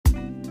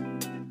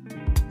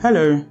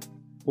Hello,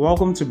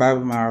 welcome to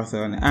Bible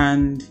Marathon,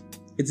 and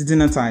it's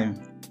dinner time.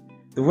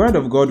 The Word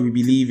of God, we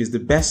believe, is the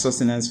best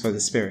sustenance for the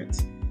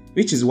spirit,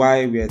 which is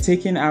why we are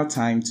taking our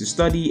time to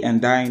study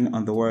and dine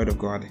on the Word of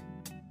God.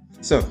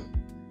 So,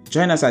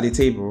 join us at the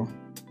table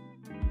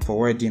for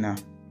Word Dinner.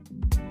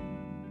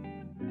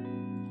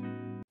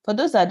 For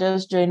those that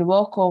just joined,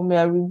 welcome. We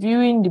are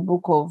reviewing the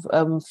book of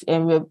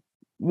and we're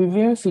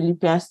reviewing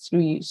Philippians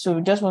 3. So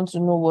we just want to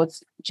know what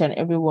each and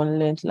everyone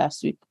learned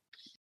last week.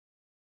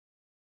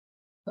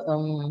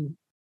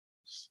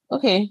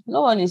 Okay,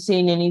 no one is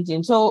saying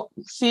anything. So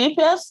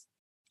Philippians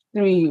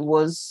 3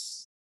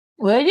 was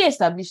already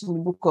established in the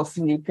book of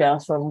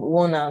Philippians from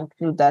 1 and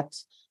 2 that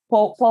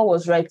Paul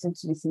was writing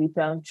to the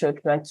Philippian church,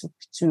 right,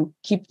 to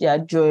keep their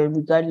joy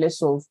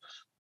regardless of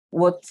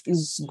what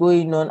is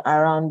going on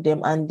around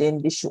them, and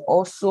then they should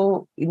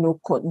also,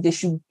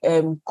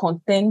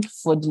 contend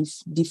for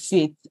the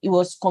faith. It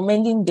was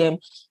commending them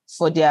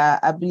for their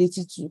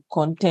ability to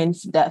contend,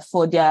 that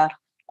for their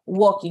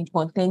work in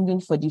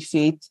contending for the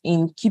faith,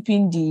 in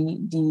keeping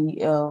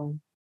the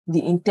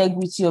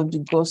integrity of the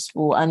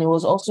gospel, and it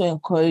was also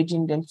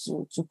encouraging them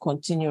to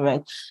continue,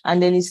 right?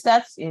 And then it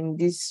starts in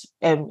this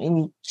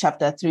in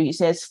chapter 3. It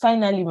says,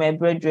 "Finally, my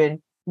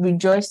brethren,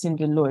 rejoice in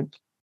the Lord."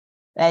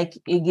 Like,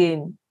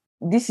 again,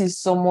 this is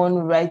someone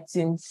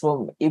writing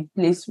from a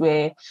place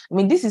where,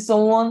 this is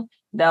someone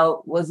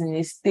that was in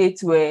a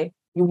state where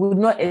you would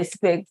not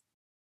expect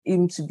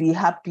him to be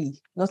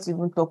happy, not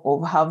even talk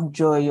of have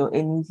joy or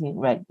anything,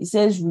 right? It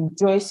says,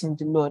 "Rejoice in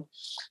the Lord."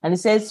 And it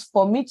says,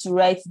 "For me to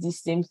write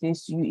these same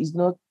things to you is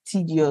not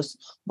tedious,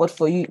 but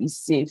for you is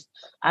safe."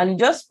 And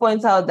just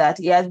point out that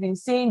he has been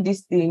saying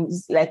these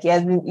things, like he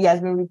has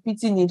been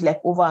repeating it like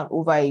over and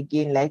over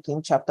again, like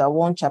in chapter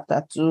 1,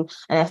 chapter 2,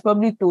 and I've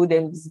probably told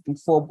them this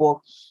before, but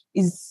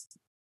is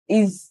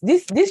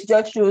this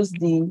just shows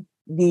the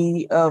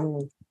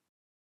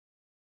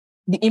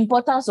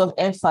importance of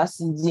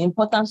emphasis, the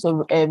importance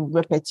of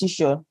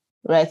repetition,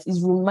 right?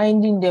 Is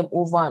reminding them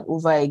over and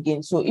over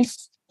again. So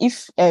if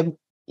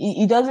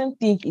he doesn't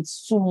think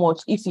it's too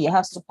much if he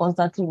has to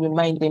constantly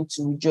remind them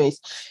to rejoice,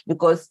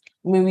 because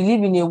we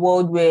live in a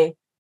world where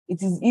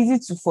it is easy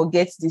to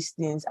forget these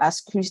things as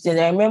Christians.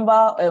 I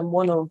remember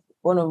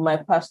one of my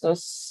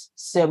pastor's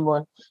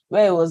sermon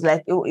where it was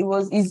like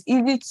it's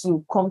easy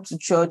to come to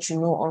church,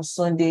 on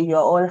Sunday, you're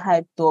all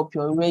hyped up,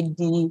 you're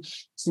ready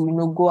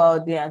to go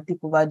out there and take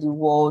over the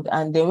world,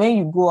 and then when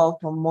you go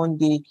out on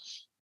Monday,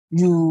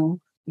 you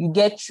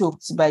get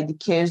choked by the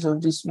cares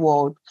of this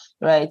world,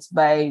 right?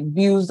 By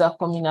bills that are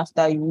coming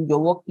after you, your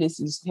workplace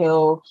is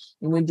hell,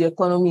 the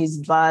economy is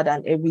bad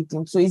and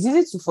everything. So it's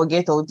easy to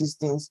forget all these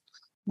things.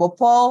 But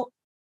Paul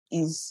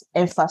is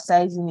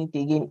emphasizing it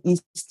again.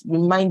 He's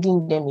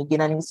reminding them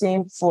again, and he's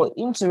saying for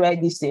him to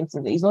write this same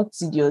thing, it's not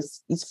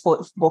tedious,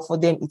 but for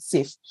them it's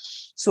safe.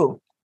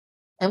 So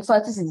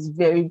emphasis is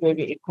very,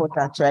 very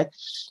important, right?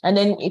 And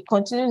then it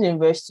continues in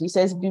verse 2. It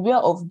says, "Beware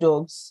of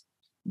dogs,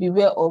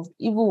 beware of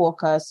evil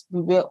workers,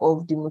 beware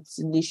of the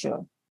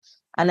mutilation."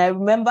 And I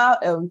remember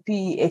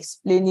P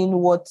explaining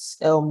what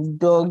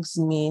dogs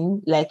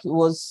mean, like it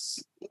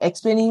was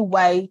explaining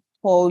why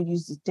Paul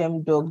used the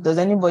term dog. Does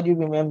anybody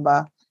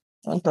remember?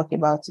 I want to talk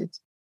about it.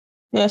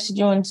 Yes, do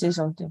you want to say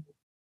something?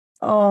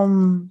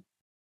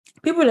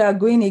 People that are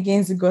going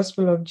against the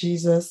gospel of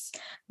Jesus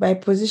by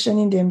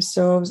positioning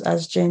themselves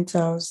as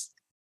Gentiles.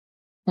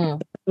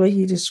 What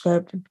he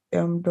described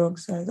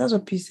dogs as. That's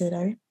what P said,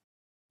 right?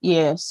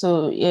 Yeah.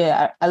 So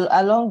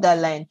along that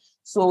line.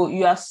 So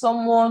you are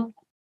someone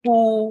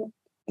who.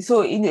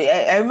 So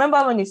I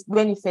remember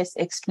when he first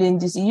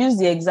explained this, he used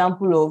the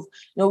example of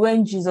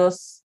when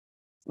Jesus.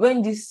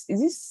 When this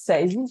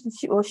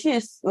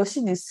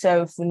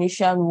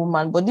Syrophoenician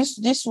woman, but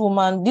this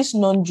woman, this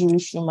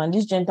non-Jewish woman,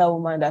 this Gentile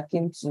woman that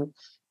came to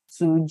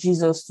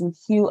Jesus to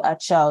heal a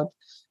child,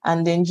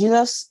 and then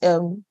Jesus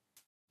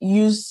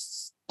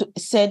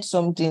said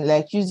something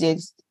like, use the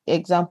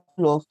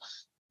example of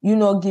you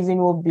not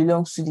giving what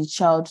belongs to the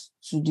child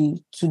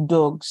to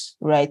dogs,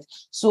 right?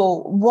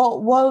 So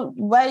why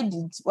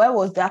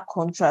was that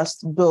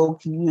contrast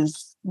dog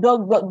used?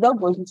 Dog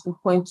was used to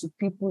point to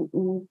people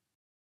who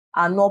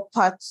were not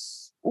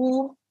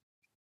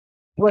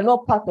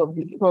part of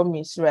the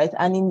promise, right?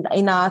 And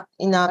in our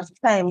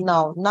time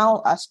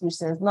now as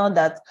Christians, now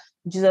that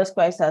Jesus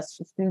Christ has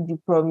fulfilled the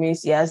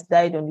promise, he has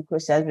died on the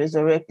cross, he has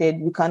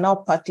resurrected, we can now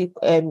partake.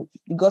 The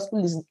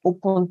gospel is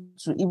open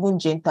to even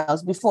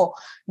Gentiles. Before,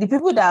 the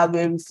people that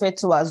were referred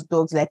to as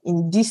dogs, like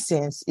in this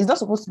sense, it's not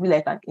supposed to be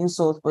like an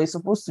insult, but it's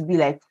supposed to be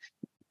like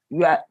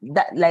you are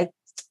that, like,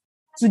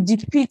 to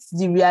depict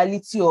the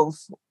reality of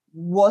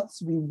what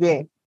we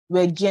were.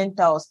 We're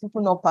Gentiles,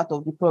 people not part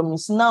of the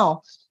promise.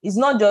 Now, it's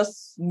not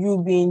just you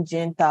being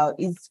Gentile,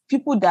 it's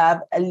people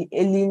that have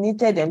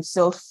alienated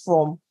themselves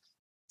from,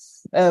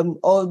 how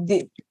would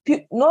I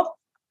put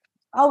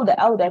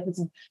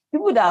it?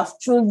 People that have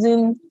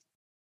chosen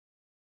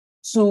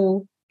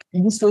to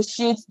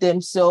dissociate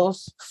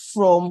themselves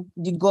from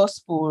the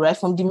gospel, right?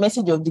 From the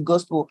message of the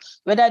gospel,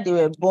 whether they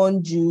were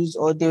born Jews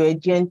or they were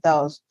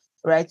Gentiles.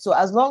 right? So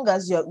as long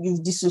as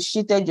you've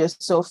dissociated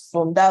yourself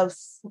from that,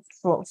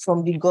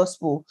 from the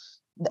gospel,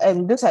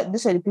 those are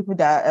the people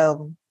that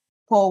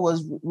Paul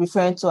was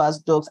referring to as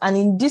dogs. And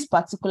in this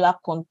particular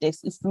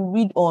context, if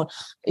we read on,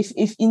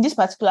 if in this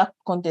particular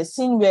context,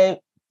 seeing where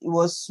it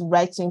was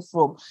writing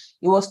from,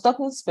 it was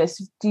talking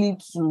specifically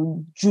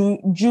to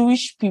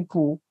Jewish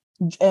people,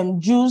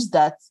 Jews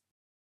that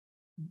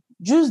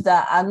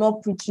are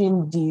not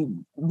preaching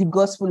the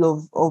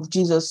gospel of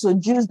Jesus. So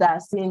Jews that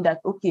are saying that,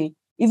 okay,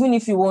 even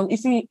if you want,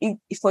 if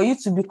for you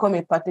to become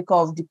a partaker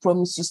of the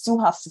promise, you still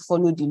have to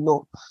follow the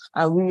law.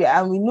 And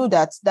we know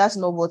that that's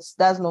not what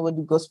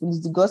the gospel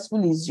is. The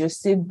gospel is you're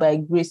saved by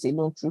grace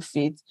alone through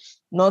faith,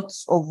 not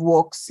of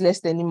works,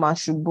 lest any man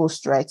should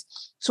boast, right?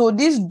 So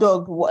this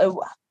dog,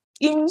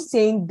 him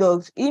saying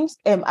dogs, him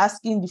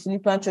asking the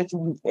Philippian church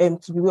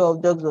to beware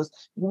of dogs, was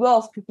beware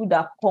of people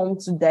that come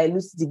to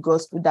dilute the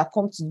gospel, that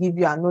come to give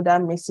you another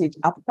message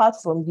apart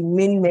from the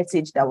main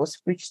message that was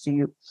preached to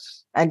you.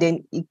 And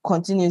then it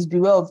continues,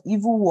 beware of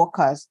evil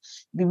workers,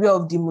 beware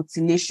of the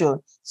mutilation.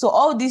 So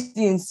all these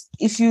things,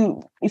 if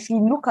you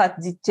look at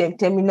the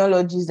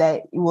terminologies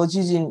that it was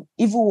using,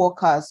 evil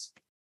workers,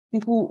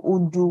 people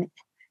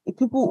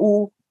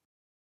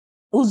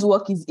whose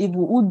work is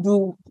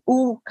evil,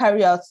 who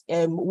carry out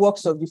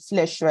works of the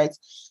flesh, right?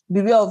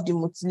 Beware of the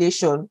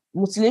mutilation.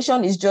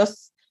 Mutilation is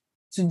just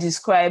to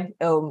describe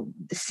the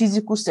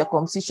physical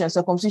circumcision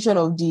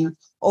of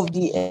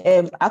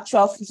the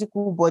actual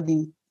physical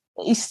body.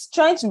 It's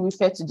trying to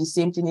refer to the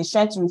same thing. It's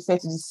trying to refer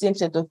to the same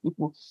set of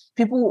people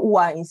who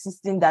are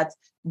insisting that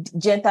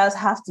Gentiles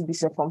have to be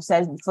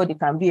circumcised before they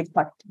can be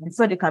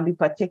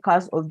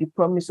partakers of the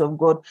promise of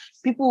God.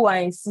 People who are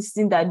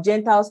insisting that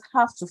Gentiles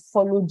have to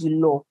follow the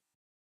law.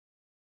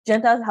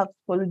 Gentiles have to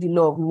follow the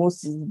law of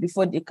Moses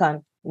before they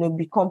can,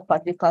 become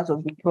partakers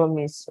of the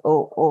promise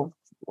of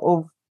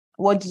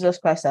what Jesus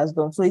Christ has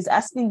done. So he's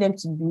asking them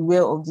to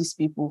beware of these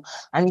people.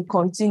 And he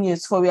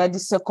continues, for we are the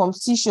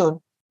circumcision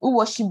who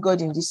worship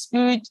God in the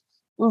spirit,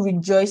 who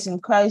rejoice in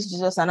Christ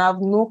Jesus and have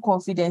no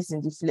confidence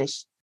in the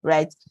flesh,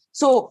 right?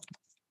 So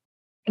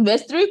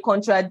verse 3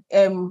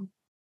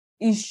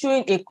 is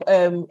showing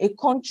a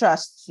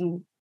contrast to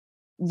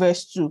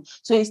verse 2.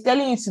 So he's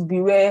telling you to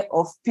beware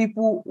of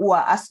people who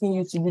are asking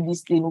you to do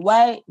this thing.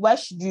 Why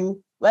should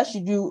you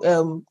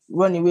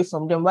run away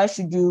from them? Why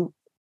should you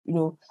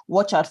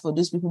watch out for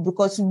these people?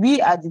 Because we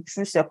are the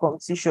true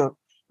circumcision,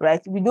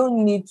 right? We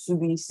don't need to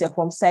be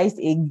circumcised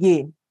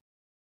again,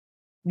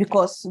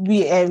 because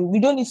we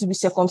don't need to be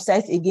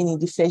circumcised again in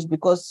the flesh,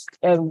 because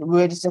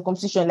we're the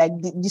circumcision. Like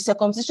the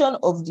circumcision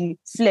of the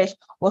flesh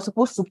was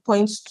supposed to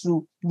point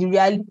to the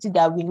reality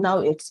that we now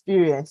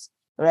experience,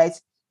 right?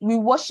 We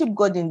worship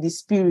God in the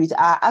spirit.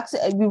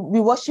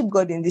 We worship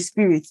God in the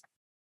spirit.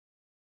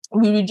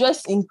 We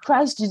rejoice in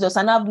Christ Jesus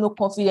and have no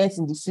confidence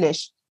in the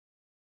flesh.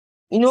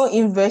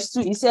 In verse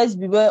 2, it says,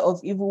 beware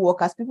of evil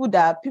workers, people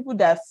that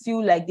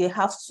feel like they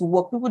have to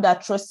work, people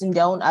that trust in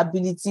their own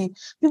ability,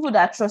 people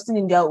that are trusting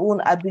in their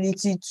own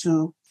ability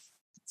to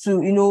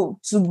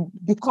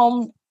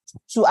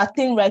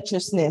attain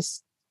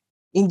righteousness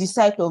in the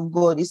sight of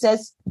God. It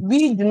says,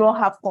 we do not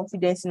have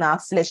confidence in our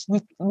flesh. We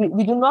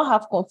do not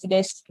have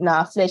confidence in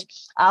our flesh.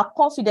 Our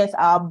confidence,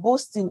 our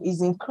boasting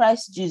is in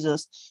Christ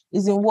Jesus,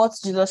 is in what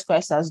Jesus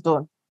Christ has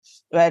done,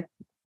 right?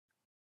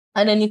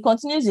 And then he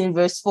continues in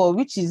verse 4,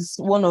 which is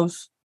one of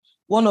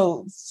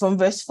from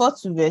verse 4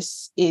 to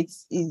verse 8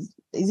 is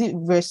it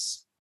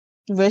verse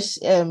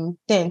 10,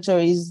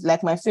 sorry, is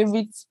like my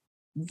favorite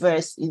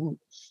verse in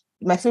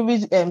my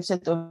favorite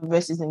set of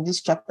verses in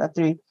this chapter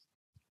 3.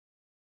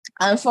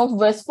 And from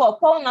verse 4,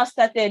 Paul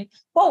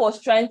was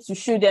trying to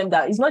show them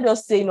that he's not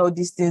just saying all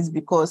these things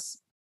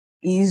because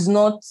he's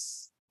not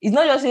just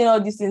saying all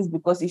these things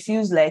because he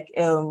feels like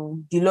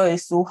the law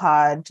is so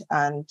hard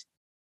and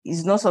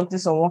it's not something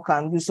someone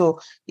can do. So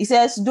he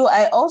says, though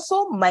I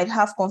also might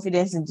have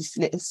confidence in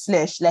the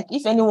flesh, like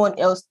if anyone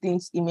else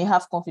thinks he may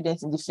have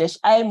confidence in the flesh,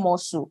 I more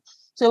so.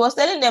 So he was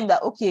telling them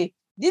that, okay,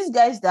 these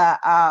guys that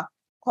are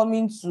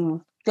coming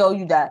to tell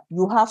you that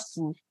you have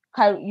to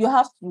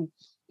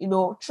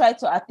try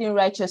to attain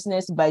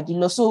righteousness by the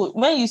law. So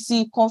when you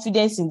see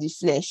confidence in the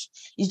flesh,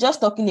 it's just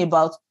talking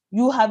about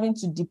you having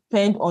to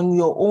depend on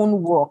your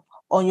own work,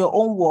 on your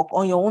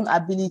own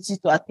ability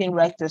to attain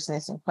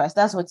righteousness in Christ.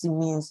 That's what it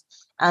means.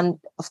 And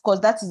of course,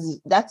 that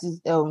is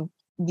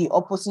the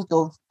opposite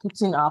of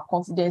putting our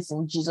confidence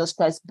in Jesus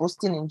Christ,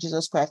 boasting in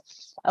Jesus Christ.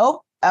 I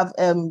hope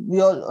we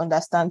all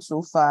understand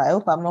so far. I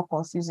hope I'm not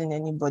confusing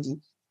anybody.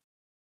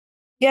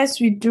 Yes,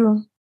 we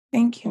do.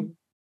 Thank you.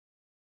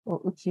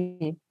 Oh,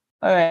 okay.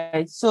 All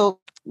right. So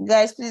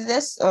guys, please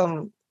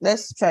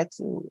let's try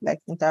to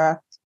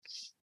interact.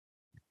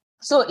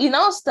 So it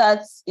now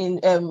starts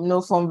in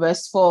from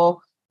verse 4,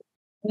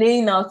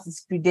 laying out his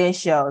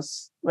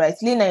credentials, right?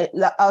 Laying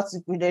out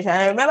his credentials.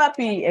 And I remember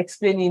P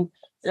explaining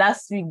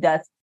last week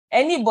that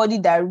anybody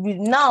that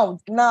now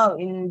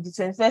in the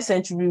 21st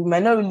century, we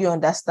might not really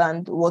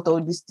understand what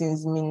all these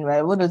things mean,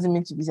 right? What does it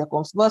mean to be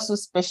circumcised? What's so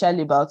special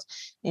about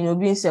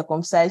being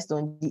circumcised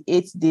on the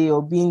 8th day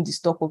or being the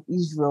stock of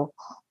Israel?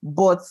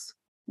 But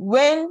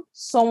when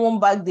someone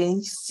back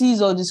then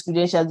sees all these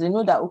credentials, they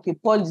know that, okay,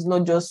 Paul is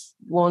not just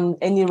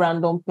any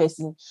random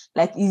person.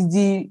 Like, is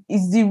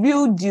the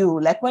real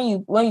deal. Like, when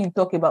you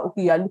talk about,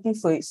 okay, you are looking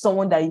for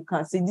someone that you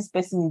can say this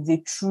person is a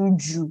true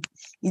Jew,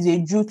 is a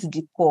Jew to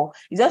the core.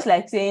 It's just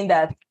like saying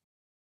that,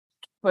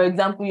 for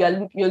example,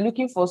 you're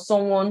looking for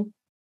someone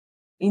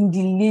in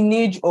the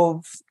lineage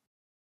of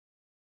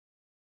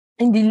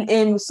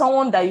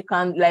someone that you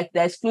can, like,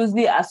 that is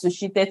closely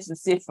associated to,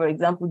 say, for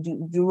example,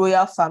 the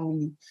royal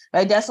family,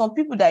 right? There are some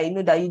people that you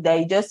know that you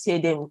just hear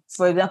them.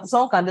 For example,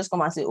 someone can just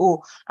come and say,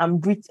 "Oh, I'm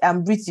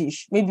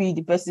British." Maybe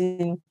the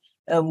person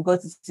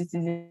got his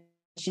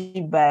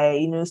citizenship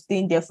by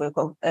staying there for a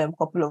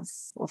couple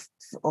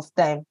of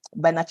time,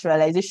 by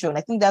naturalization.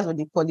 I think that's what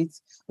they call it.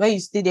 When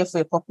you stay there for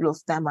a couple of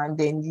time and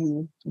then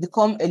you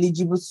become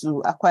eligible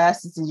to acquire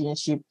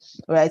citizenship,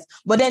 right?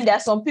 But then there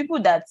are some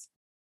people that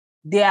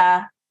they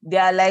are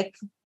like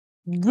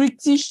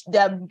British.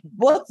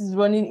 What is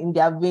running in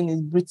their vein is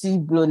British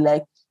blood.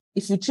 Like,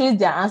 if you trace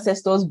their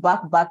ancestors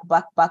back, like,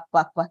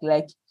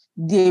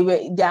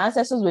 their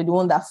ancestors were the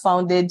one that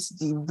founded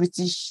the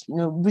British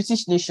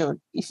nation,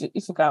 if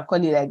you can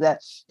call it like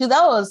that. So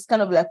that was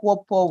kind of like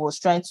what Paul was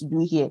trying to do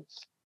here.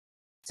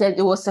 Said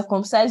it was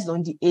circumcised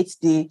on the 8th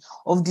day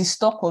of the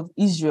stock of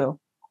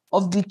Israel,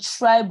 of the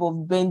tribe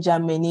of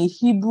Benjamin, a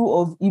Hebrew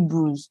of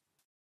Hebrews.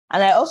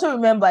 And I also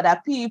remember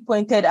that P.E.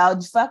 pointed out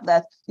the fact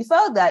that he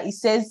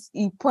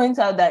points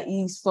out that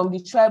he's from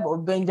the tribe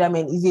of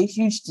Benjamin is a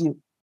huge deal.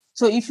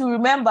 So if you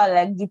remember,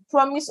 like, the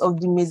promise of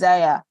the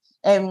Messiah,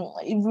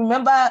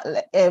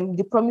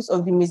 the promise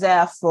of the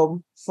Messiah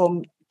from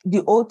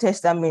the Old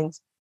Testament,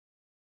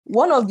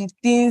 one of the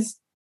things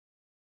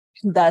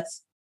that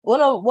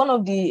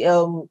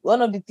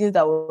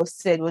was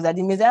said was that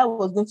the Messiah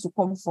was going to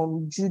come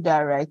from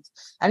Judah, right?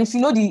 And if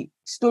you know the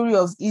story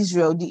of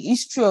Israel, the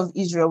history of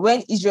Israel,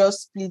 when Israel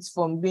split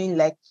from being,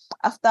 like,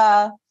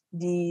 after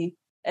the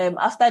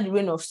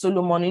reign of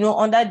Solomon,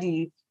 under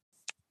the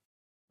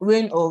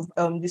reign of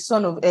the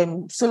son of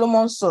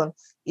Solomon's son,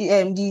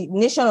 the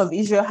nation of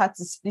Israel had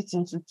to split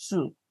into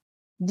two.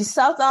 The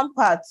southern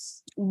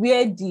parts,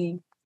 where the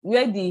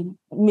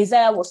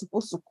Messiah was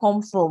supposed to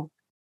come from,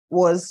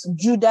 was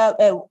Judah,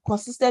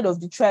 consisted of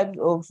the tribes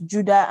of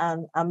Judah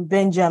and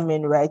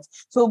Benjamin, right?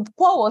 So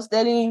Paul was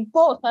kind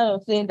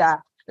of saying that,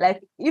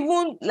 like,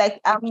 even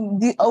like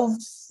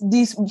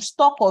this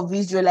stock of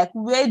Israel, like,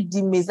 where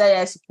the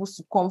Messiah is supposed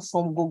to come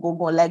from, go,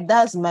 like,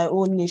 that's my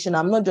own nation.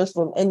 I'm not just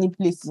from any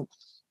place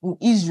in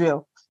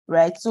Israel,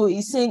 right? So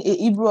he's saying a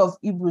Hebrew of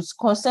Hebrews,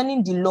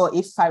 concerning the law,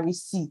 a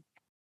Pharisee.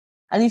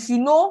 And if you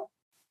know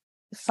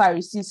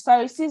Pharisees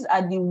are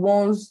the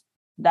ones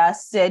that are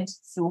said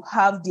to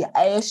have the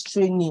highest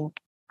training,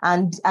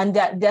 and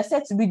they're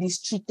said to be the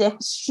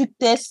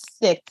strictest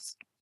sect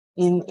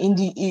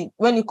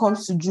when it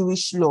comes to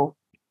Jewish law,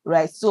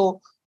 right?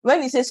 So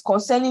when it says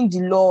concerning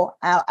the law,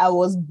 I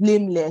was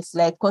blameless,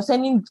 like,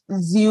 concerning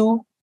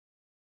zeal,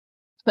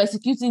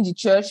 persecuting the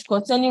church,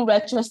 concerning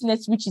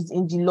righteousness which is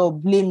in the law,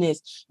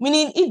 blameless.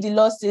 Meaning, if the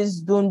law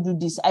says don't do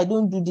this, I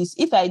don't do this.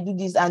 If I do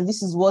this and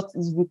this is what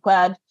is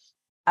required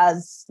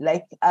as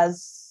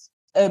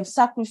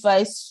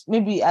sacrifice,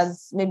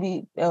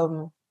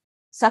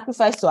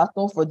 sacrifice to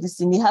atone for this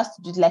sin, he has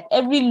to do it. Like,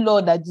 every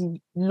law that the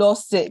law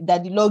said,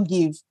 that the law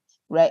gave,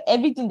 right?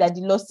 Everything that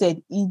the law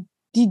said, he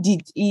did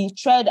it. He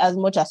tried as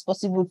much as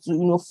possible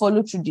to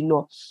follow through the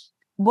law.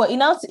 But he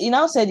now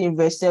said in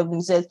verse 7,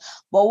 he says,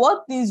 "But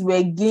what things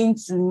were gained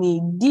to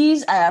me,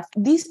 these I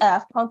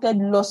have counted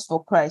loss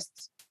for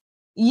Christ.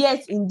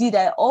 Yet indeed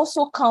I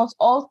also count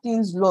all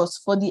things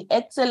lost for the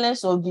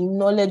excellence of the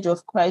knowledge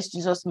of Christ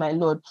Jesus my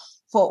Lord,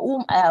 for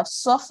whom I have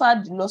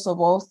suffered the loss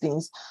of all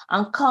things,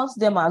 and count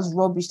them as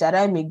rubbish, that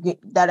I may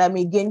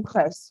gain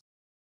Christ."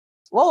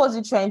 What was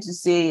he trying to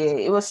say here?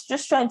 It was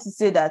just trying to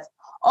say that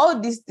all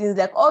these things,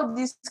 like all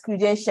these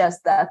credentials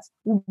that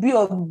will be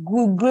of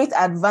great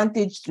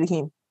advantage to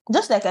him.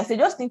 Just like I said,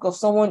 just think of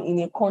someone in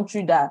a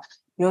country that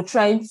you're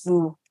trying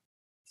to,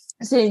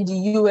 say, in the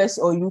US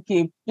or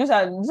UK. These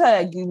are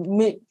like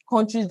the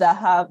countries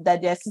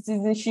that their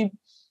citizenship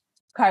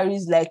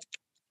carries, like,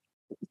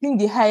 I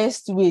think, the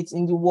highest weight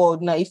in the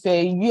world. Now, if you're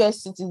a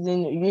US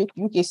citizen,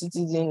 UK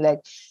citizen,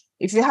 like,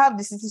 if you have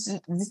the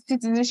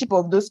citizenship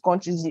of those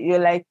countries, you're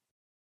like,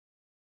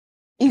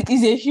 it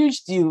is a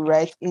huge deal,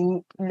 right?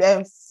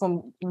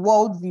 From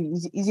worldview,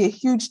 is a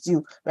huge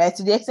deal, right?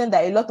 To the extent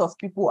that a lot of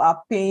people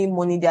are paying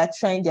money, they are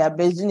trying their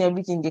best, doing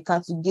everything they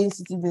can to gain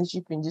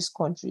citizenship in these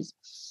countries,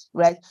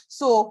 right?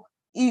 So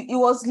he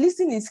was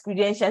listing his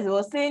credentials. He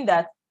was saying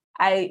that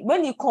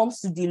when it comes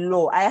to the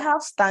law, I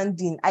have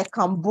standing, I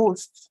can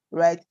boast,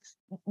 right?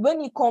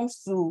 When it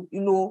comes to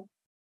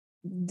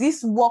these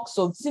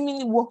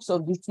seemingly works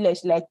of the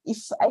flesh, like,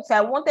 if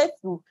I wanted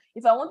to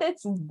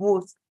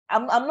boast,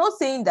 I'm not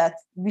saying that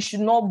we should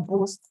not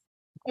boast.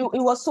 What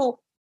he was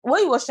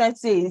trying to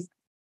say is,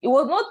 he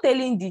was not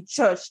telling the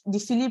church, the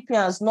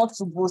Philippians, not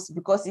to boast,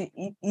 because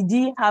he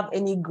didn't have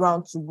any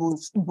ground to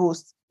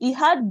boast. He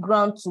had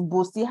ground to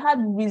boast. He had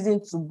reason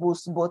to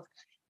boast, but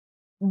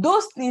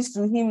those things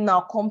to him now,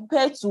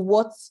 compared to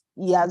what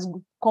he has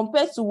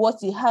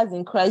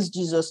in Christ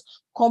Jesus,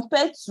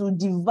 compared to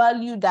the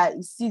value that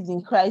he sees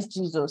in Christ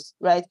Jesus,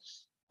 right?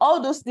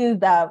 All those things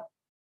that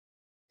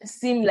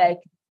seem like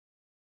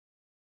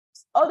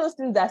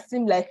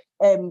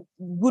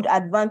good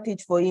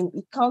advantage for him,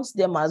 he counts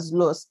them as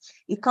loss.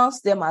 He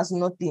counts them as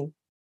nothing,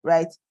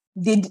 right?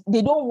 They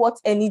don't want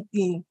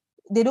anything.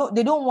 They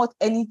don't want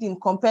anything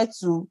compared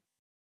to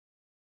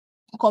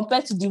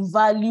the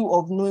value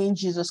of knowing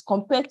Jesus,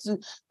 compared to,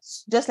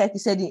 just like he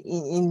said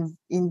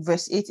in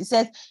verse 8, he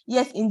said,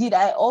 yes, indeed,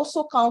 I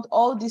also count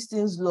all these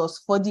things loss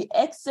for the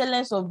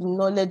excellence of the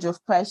knowledge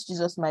of Christ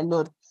Jesus, my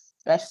Lord,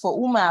 right? For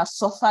whom I have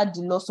suffered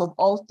the loss of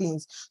all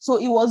things. So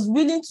he was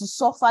willing to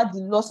suffer the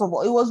loss of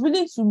all. He was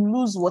willing to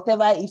lose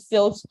whatever he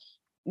felt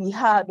he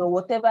had, or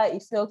whatever he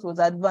felt was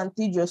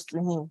advantageous to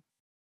him.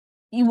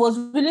 He was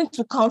willing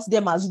to count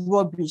them as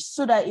rubbish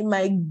so that he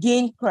might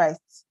gain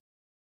Christ.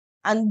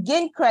 And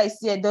gain Christ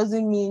here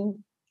doesn't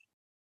mean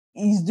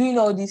he's doing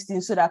all these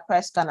things so that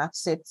Christ can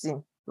accept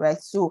him, right?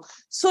 So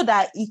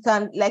that he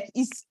can,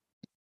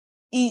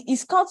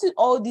 he's counting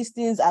all these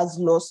things as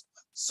loss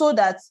so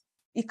that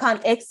he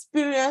can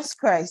experience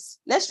Christ.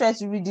 Let's try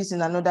to read this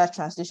in another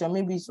translation.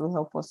 Maybe it will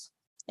help us.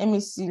 Let me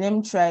see. Let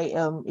me try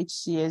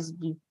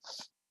HCSB.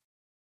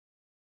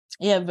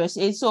 Yeah, verse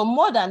 8. So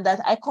more than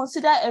that, I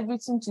consider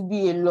everything to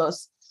be a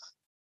loss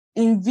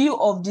in view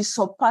of the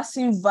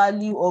surpassing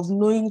value of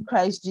knowing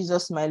Christ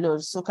Jesus, my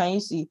Lord. So can you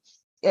see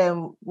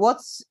what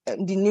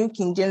the New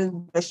King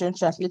James Version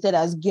translated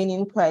as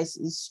gaining Christ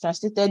is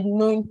translated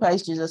knowing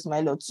Christ Jesus, my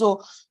Lord.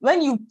 So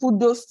when you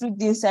put those two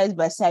things side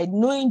by side,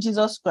 knowing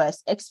Jesus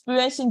Christ,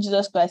 experiencing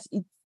Jesus Christ,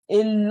 it's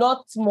a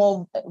lot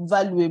more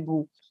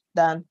valuable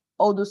than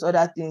all those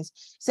other things.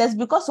 It says,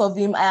 because of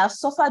him, I have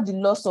suffered the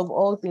loss of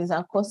all things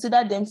and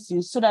consider them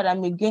few, so that I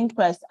may gain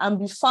Christ and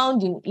be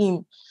found in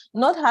him,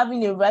 not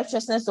having a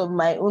righteousness of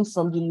my own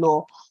from the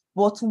law,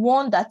 but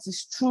one that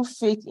is true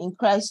faith in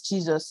Christ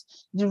Jesus,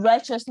 the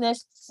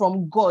righteousness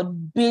from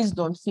God based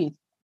on faith,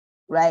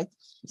 right?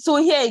 So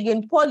here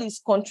again, Paul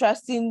is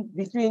contrasting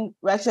between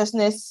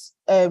righteousness,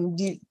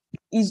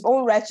 his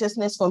own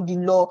righteousness from the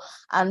law,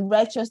 and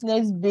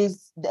righteousness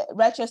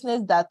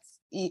that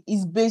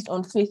is based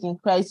on faith in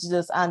Christ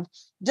Jesus. And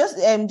just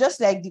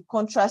like the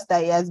contrast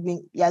that he has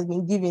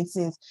been given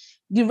since,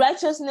 the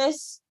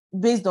righteousness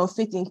based on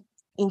faith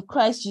in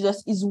Christ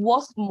Jesus is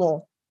worth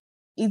more.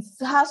 It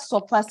has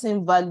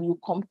surpassing value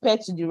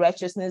compared to the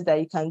righteousness that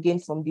you can gain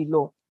from the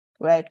law,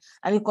 right?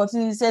 And he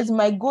continues, he says,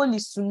 my goal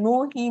is to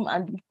know him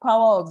and the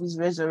power of his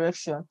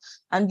resurrection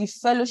and the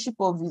fellowship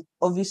of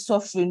his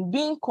suffering,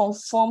 being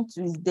conformed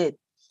to his death,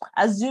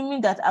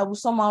 assuming that I will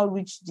somehow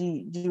reach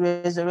the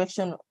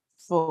resurrection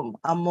from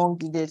among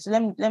the dead. So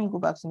let me go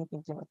back to New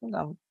King James. I think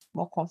I'm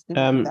more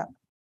comfortable with that.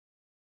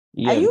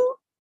 Yeah. Are you?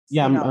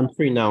 Yeah, I'm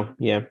free now.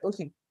 Yeah.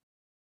 Okay.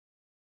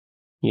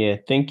 Yeah,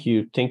 thank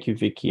you,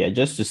 Vicky.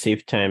 Just to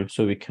save time,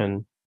 so we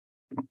can,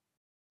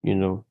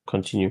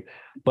 continue.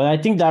 But I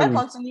think that I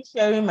continue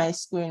sharing my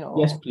screen. Or...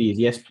 Yes,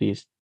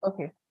 please.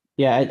 Okay.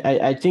 Yeah,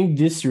 I think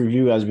this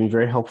review has been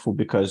very helpful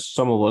because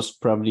some of us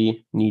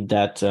probably need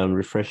that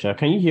refresher.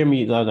 Can you hear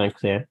me loud and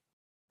clear?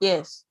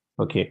 Yes.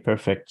 Okay,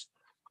 perfect.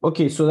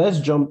 Okay, so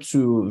let's jump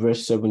to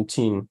verse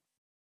 17.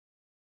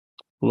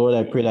 Lord,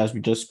 I pray that as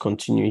we just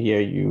continue here,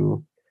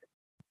 you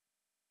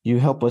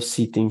help us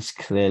see things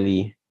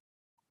clearly.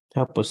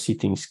 Help us see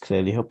things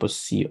clearly. Help us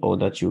see all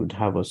that you would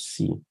have us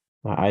see.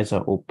 Our eyes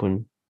are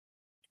open.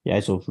 The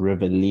eyes of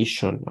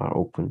revelation are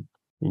open.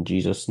 In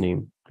Jesus'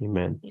 name,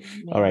 amen.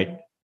 All right.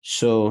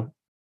 So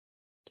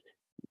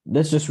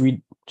let's just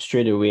read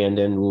straight away and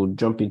then we'll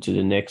jump into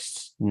the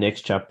next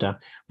chapter.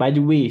 By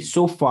the way,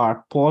 so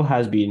far, Paul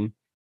has been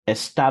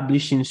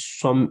establishing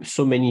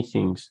so many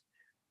things,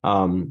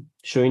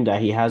 showing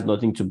that he has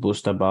nothing to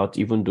boast about,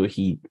 even though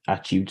he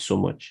achieved so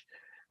much.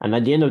 And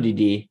at the end of the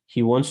day,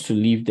 he wants to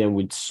leave them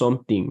with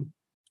something,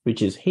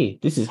 which is, hey,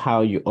 this is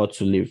how you ought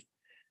to live.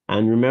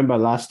 And remember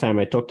last time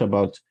I talked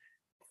about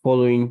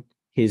following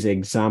his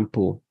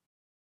example,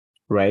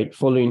 right?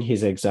 Following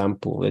his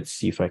example. Let's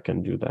see if I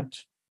can do that.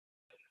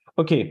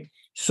 Okay,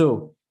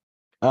 so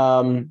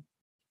Paul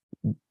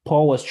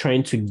was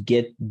trying to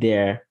get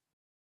their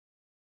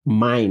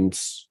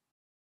minds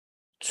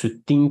to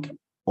think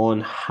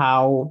on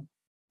how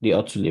they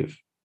ought to live.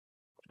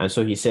 And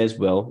so he says,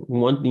 well,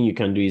 one thing you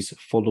can do is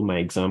follow my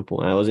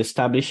example. And I was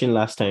establishing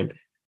last time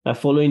that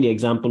following the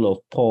example of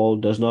Paul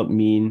does not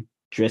mean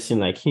dressing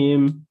like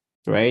him,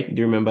 right? Do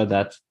you remember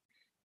that?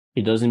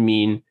 It doesn't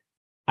mean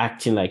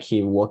acting like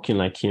him, walking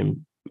like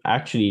him.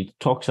 Actually, it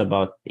talks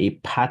about a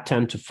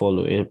pattern to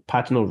follow, a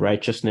pattern of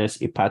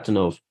righteousness, a pattern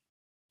of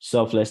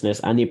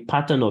selflessness, and a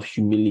pattern of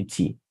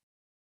humility,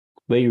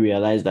 where you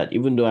realize that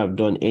even though I've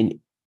done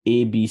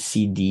A, B,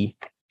 C, D,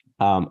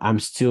 I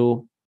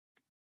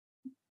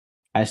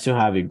still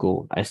have a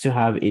goal. I still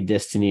have a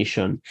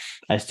destination.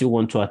 I still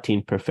want to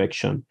attain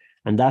perfection.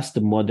 And that's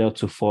the model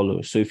to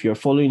follow. So if you're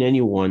following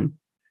anyone,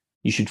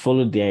 you should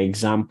follow their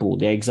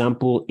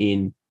example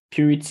in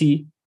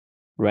purity,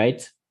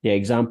 right? Their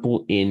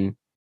example in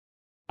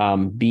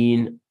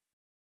being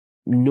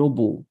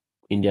noble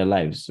in their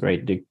lives,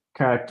 right? The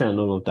character and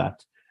all of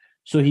that.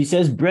 So he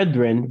says,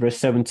 brethren, verse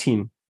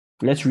 17.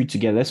 Let's read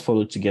together. Let's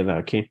follow together,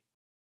 okay?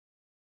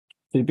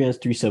 Philippians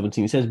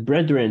 3:17. It says,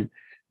 brethren,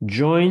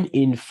 join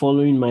in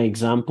following my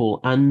example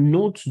and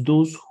note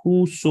those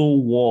who so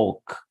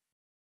walk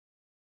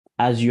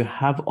as you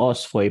have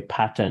us for a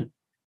pattern.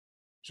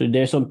 So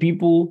there's some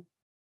people,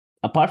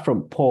 apart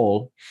from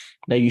Paul,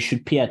 that you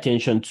should pay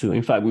attention to.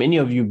 In fact, many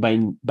of you,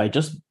 by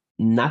just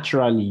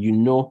naturally, you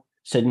know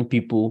certain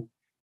people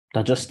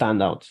that just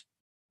stand out.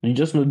 You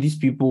just know these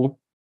people,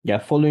 they are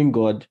following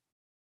God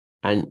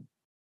and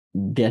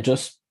they're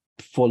just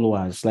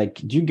followers. Like,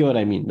 do you get what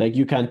I mean? Like,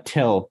 you can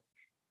tell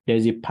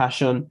there's a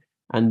passion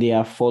and they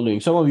are following.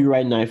 Some of you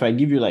right now, if I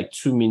give you like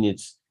 2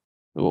 minutes,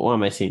 what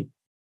am I saying?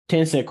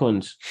 10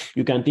 seconds,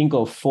 you can think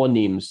of 4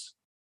 names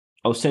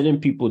of certain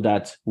people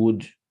that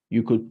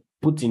you could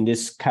put in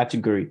this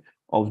category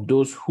of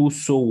those who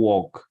so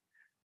walk,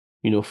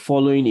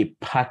 following a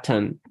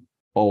pattern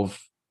of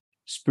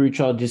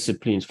spiritual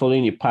disciplines,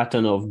 following a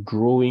pattern of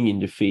growing in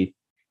the faith,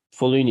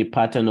 following a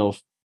pattern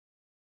of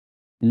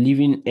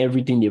leaving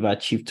everything they've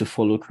achieved to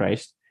follow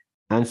Christ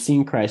and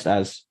seeing Christ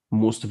as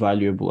most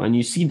valuable. And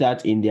you see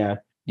that in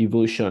their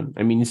devotion.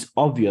 I mean, it's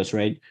obvious,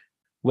 right?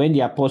 When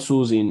the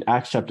apostles in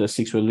Acts chapter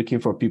 6 were looking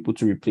for people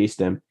to replace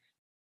them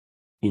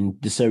in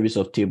the service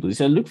of tables, he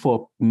said, look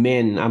for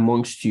men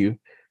amongst you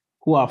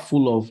who are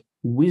full of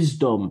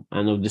wisdom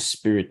and of the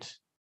Spirit.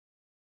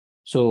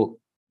 So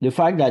the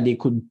fact that they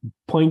could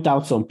point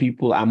out some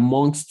people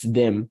amongst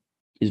them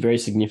is very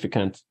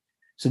significant.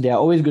 So there are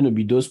always going to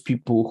be those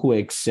people who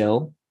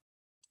excel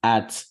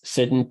at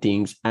certain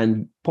things.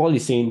 And Paul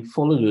is saying,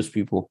 follow those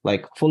people,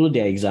 like follow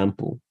their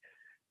example.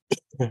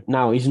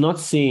 Now, he's not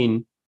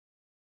saying,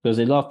 because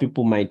a lot of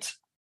people might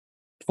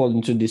fall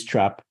into this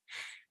trap.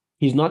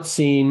 He's not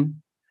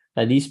saying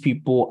that these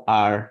people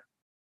are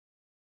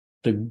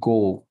the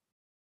goal.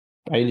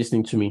 Are you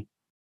listening to me?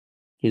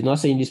 He's not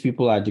saying these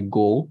people are the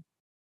goal.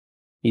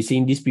 He's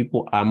saying these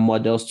people are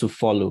models to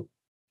follow.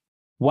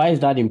 Why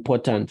is that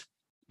important?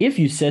 If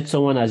you set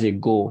someone as a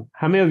goal,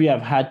 how many of you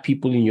have had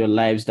people in your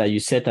lives that you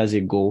set as a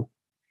goal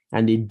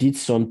and they did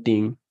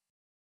something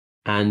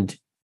and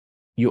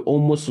you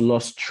almost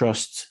lost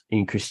trust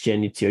in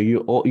Christianity,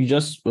 or you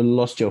just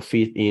lost your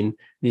faith in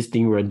this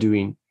thing we're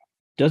doing?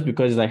 Just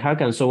because it's like, how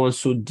can someone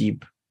so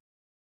deep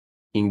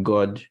in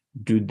God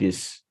do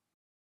this?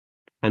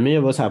 And many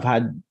of us have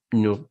had,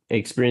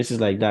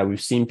 experiences like that.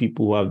 We've seen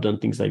people who have done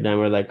things like that, and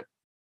we're like,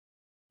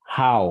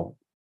 how?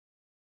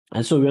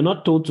 And so we're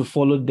not told to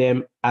follow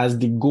them as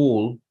the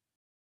goal,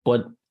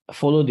 but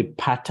follow the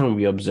pattern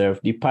we observe,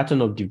 the pattern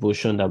of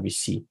devotion that we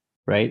see,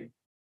 right?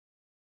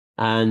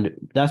 And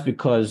that's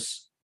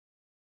because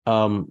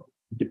the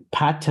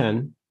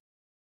pattern,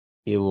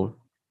 I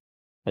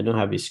don't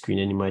have a screen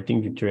anymore. I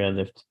think Victoria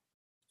left.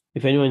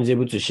 If anyone is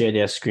able to share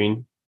their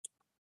screen,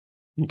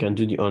 you can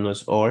do the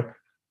honors. Or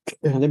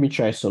let me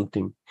try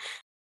something.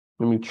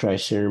 Let me try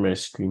sharing my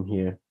screen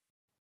here.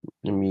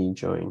 Let me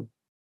join.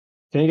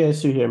 Can you guys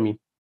still hear me?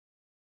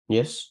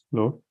 Yes?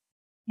 No?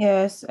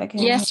 Yes, I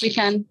can. Yes, we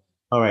can.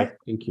 All right.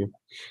 Thank you.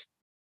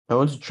 I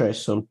want to try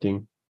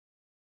something.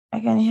 I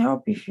can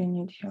help if you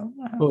need help.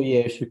 Oh, yeah,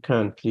 if you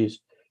can, please.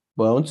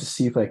 But I want to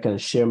see if I can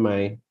share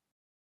my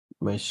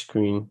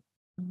screen.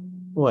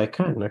 Oh, I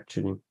can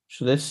actually.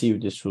 So let's see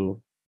if this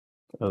will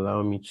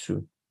allow me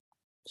to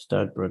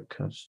start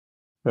broadcast.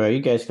 All right,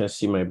 you guys can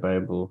see my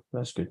Bible.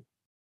 That's good.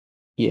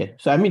 Yeah.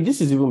 So, I mean,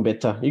 this is even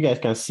better. You guys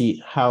can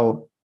see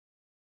how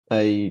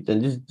and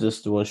this is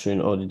just the one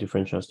showing all the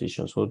different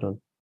translations. Hold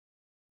on.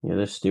 Yeah,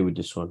 let's stay with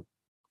this one.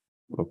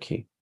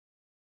 Okay.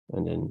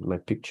 And then my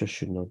picture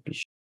should not be.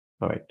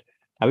 All right.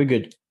 Are we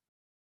good?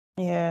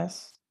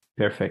 Yes.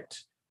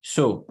 Perfect.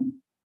 So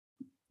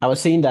I was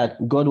saying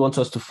that God wants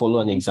us to follow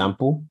an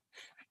example.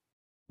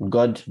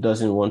 God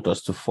doesn't want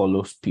us to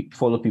follow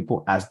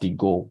people as the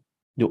goal.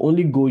 The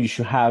only goal you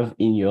should have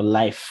in your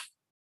life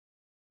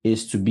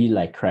is to be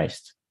like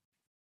Christ.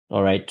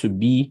 All right. To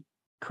be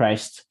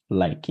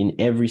Christ-like in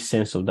every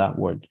sense of that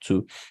word,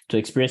 to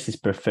experience his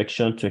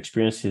perfection, to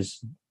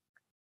experience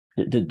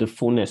the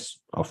fullness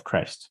of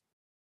Christ.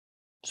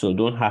 So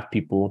don't have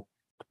people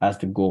as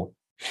the goal.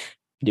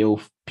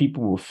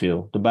 People will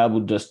fail. The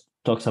Bible just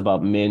talks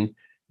about men.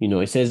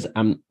 It says,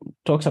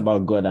 talks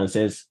about God and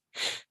says,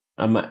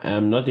 I'm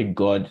not a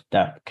God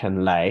that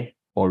can lie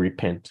or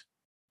repent.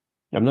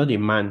 I'm not a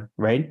man,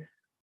 right?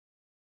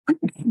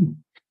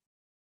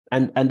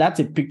 And that's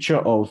a picture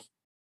of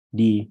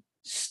the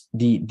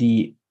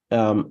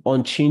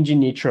unchanging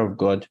nature of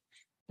God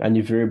and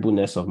the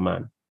variableness of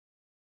man.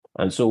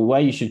 And so why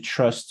you should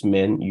trust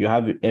men, you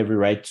have every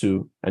right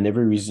to and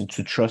every reason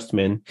to trust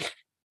men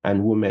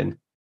and women.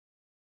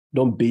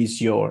 Don't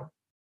base your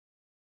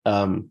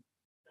don't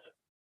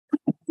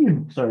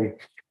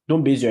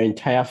base your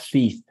entire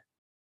faith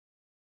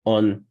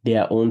on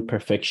their own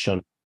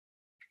perfection.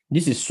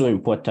 This is so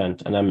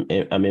important, and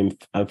I'm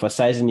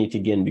emphasizing it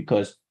again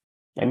because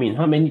I mean,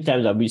 how many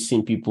times have we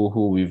seen people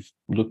who we've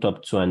looked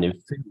up to and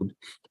they've failed,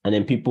 and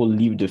then people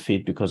leave the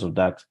faith because of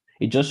that?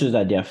 It just shows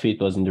that their faith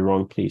was in the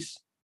wrong place.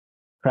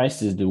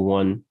 Christ is the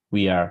one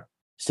we are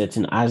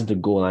setting as the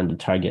goal and the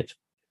target,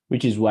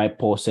 which is why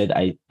Paul said,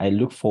 I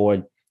look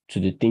forward to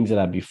the things that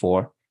are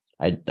before.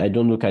 I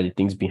don't look at the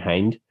things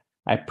behind.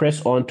 I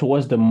press on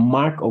towards the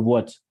mark of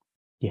what?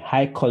 The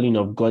high calling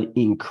of God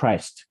in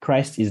Christ.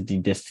 Christ is the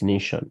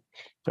destination.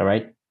 All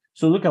right.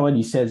 So look at what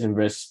he says in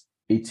verse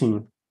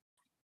 18,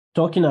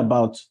 talking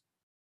about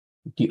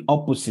the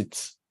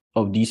opposites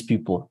of these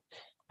people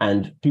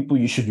and people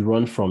you should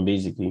run from,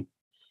 basically.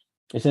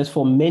 It says,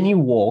 for many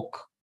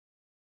walk,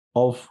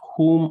 of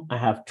whom I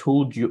have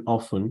told you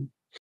often,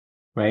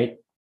 right?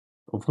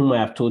 Of whom I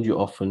have told you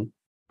often,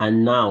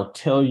 and now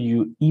tell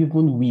you,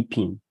 even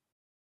weeping,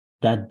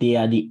 that they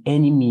are the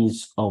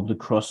enemies of the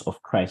cross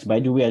of Christ. By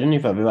the way, I don't know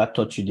if I've ever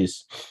taught you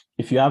this.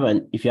 If you have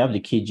the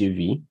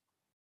KJV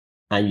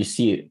and you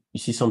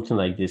see something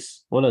like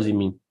this, what does it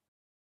mean?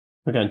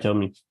 You can tell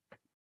me.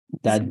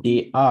 That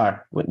they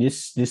are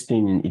this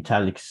thing in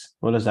italics.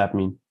 What does that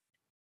mean?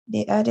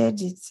 They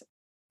added it.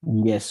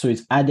 Yes, so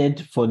it's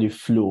added for the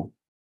flow.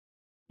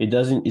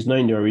 It's not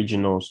in the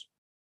originals.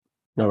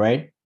 All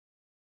right.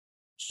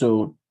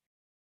 So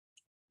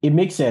it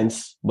makes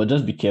sense, but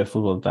just be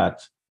careful of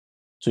that.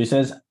 So it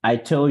says, I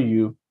tell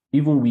you,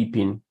 even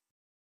weeping,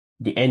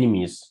 the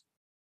enemies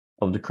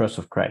of the cross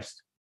of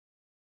Christ.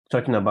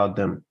 Talking about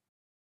them.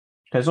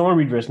 Can someone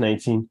read verse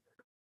 19?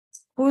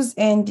 Whose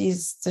end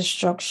is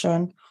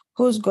destruction,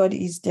 whose God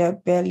is their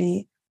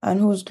belly, and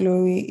whose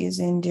glory is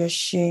in their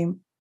shame,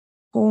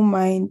 who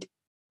mind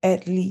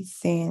earthly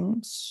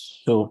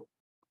things. So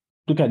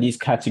look at these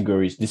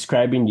categories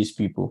describing these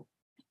people.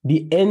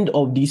 The end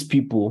of these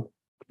people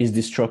is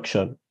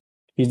destruction.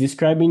 He's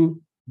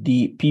describing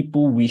the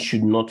people we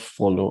should not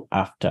follow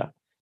after.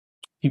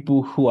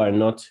 People who are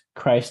not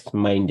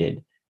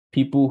Christ-minded.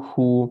 People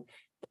who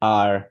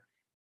are,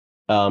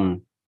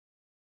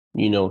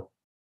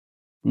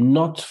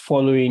 not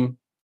following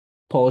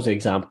Paul's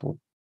example.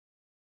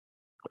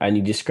 And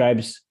he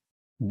describes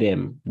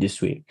them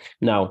this way.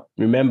 Now,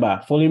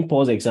 remember, following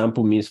Paul's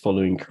example means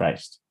following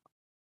Christ.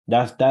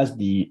 That's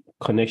the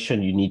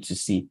connection you need to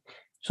see.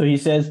 So he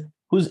says,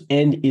 whose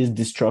end is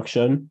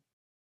destruction,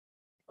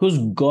 whose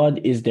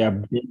God is their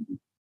belly.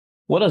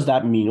 What does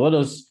that mean? What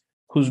does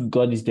whose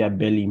God is their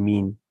belly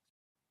mean?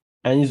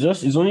 And it's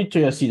only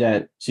Toyosi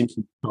that seems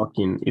to be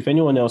talking. If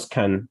anyone else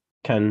can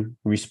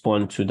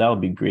respond to that, would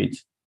be great.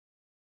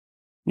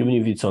 Even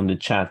if it's on the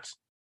chat.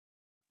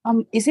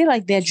 Is it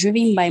like they're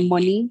driven by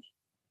money?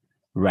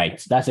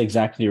 Right. That's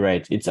exactly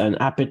right. It's an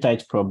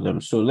appetite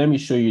problem. So let me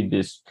show you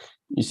this.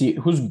 You see,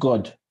 whose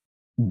God?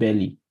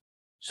 Belly.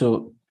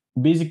 So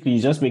basically,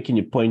 he's just making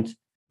the point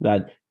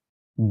that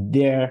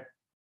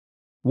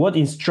what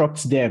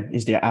instructs them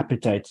is their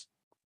appetite.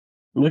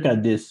 Look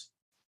at this.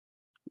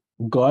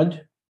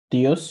 God,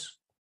 Theos,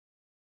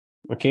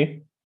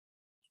 okay?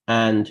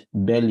 And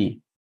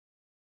belly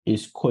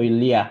is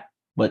koilia.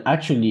 But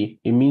actually,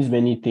 it means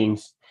many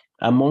things.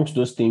 Amongst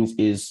those things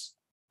is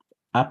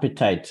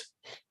appetite,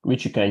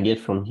 which you can get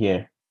from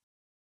here.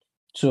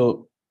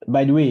 So,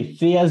 by the way,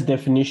 Thea's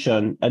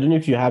definition, I don't know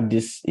if you have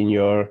this in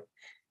your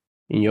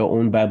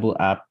own Bible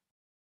app,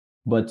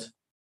 but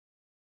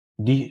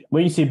when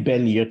you say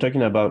belly, you're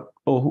talking about,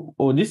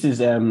 this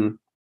is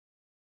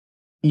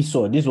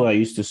Esau. This is what I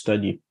used to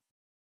study.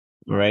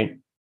 All right.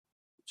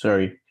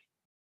 Sorry.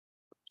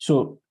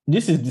 So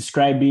this is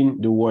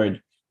describing the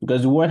word,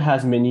 because the word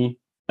has many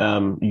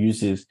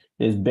uses.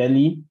 There's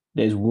belly,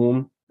 there's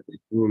womb, there's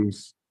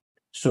wombs.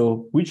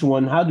 So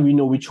how do we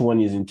know which one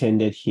is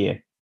intended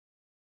here?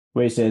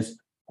 Where it says,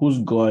 whose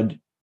God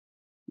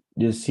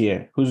is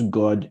here? Whose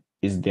God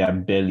is their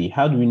belly?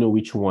 How do we know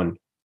which one?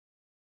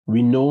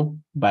 We know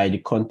by the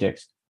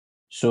context.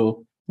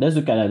 So let's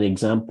look at an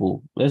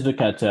example. Let's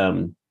look at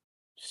 1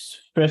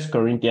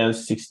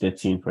 Corinthians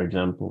 6:13, for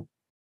example.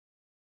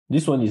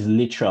 This one is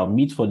literal,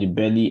 meat for the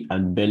belly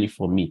and belly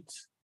for meat.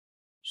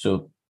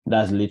 So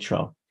that's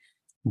literal.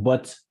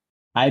 But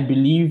I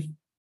believe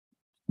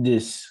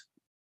this.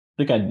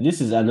 Look at this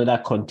is another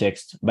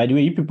context. By the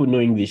way, you people know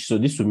English, so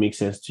this will make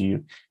sense to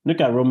you. Look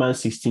at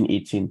Romans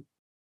 16:18.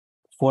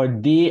 For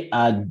they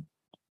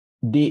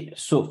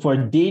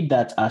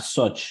that are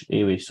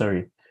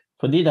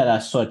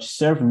such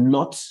serve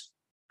not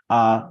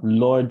our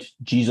Lord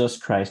Jesus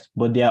Christ,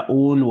 but their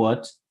own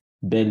what?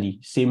 Belly.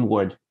 Same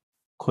word,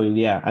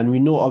 koilia. And we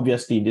know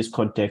obviously in this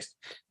context,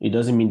 it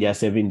doesn't mean they are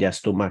serving their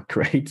stomach,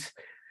 right?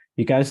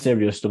 You can't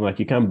serve your stomach.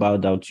 You can't bow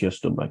down to your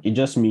stomach. It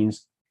just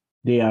means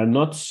they are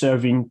not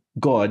serving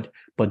God,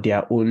 but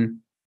their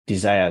own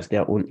desires,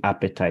 their own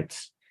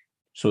appetites.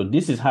 So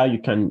this is how you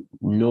can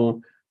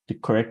know the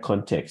correct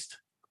context.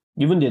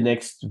 Even the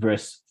next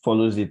verse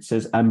follows it. It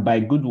says, and by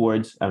good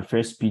words and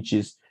fair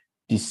speeches,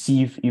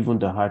 deceive even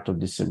the heart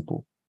of the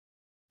simple.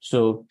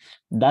 So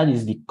that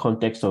is the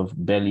context of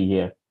belly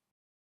here.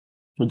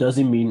 It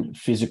doesn't mean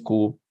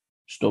physical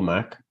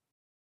stomach.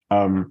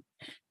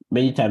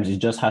 Many times it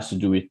just has to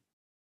do with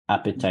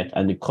appetite,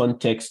 and the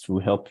context will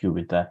help you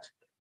with that.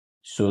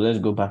 So let's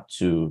go back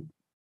to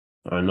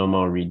our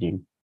normal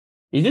reading.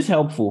 Is this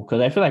helpful?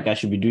 Because I feel like I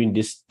should be doing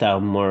this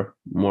style more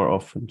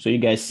often. So you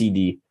guys see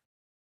the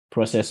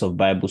process of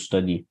Bible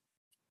study.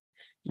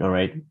 All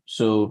right.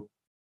 So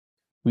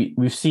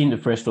we've seen the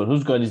first one.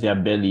 Whose God is their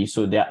belly?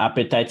 So their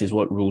appetite is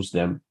what rules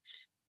them.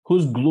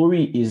 Whose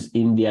glory is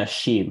in their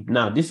shame.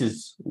 Now, this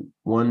is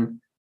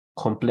one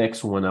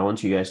complex one I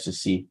want you guys to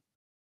see.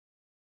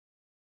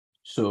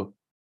 So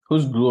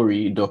whose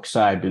glory,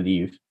 doxa, I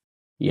believe.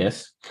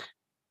 Yes.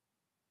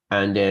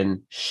 And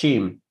then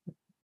shame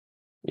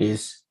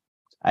is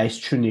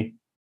aistrune.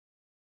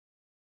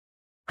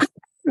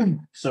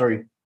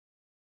 Sorry.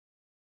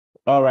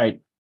 All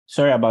right.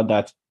 Sorry about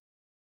that.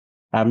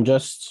 I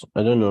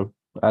don't know,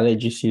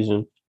 allergy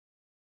season.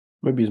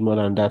 Maybe it's more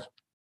than that.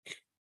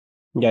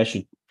 You guys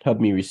should help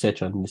me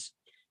research on this.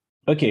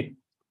 Okay.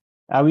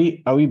 Are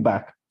we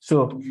back?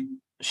 So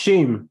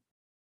shame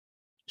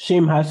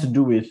has to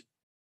do with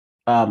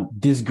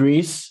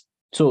disgrace.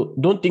 So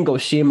don't think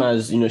of shame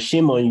as,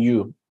 shame on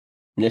you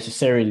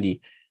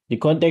necessarily. The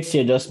context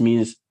here just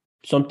means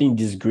something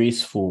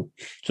disgraceful.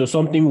 So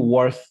something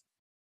worth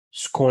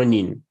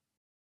scorning.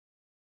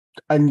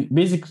 And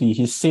basically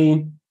he's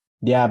saying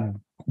their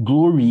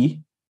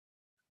glory,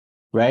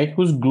 right?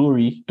 Whose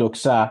glory,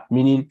 doxa,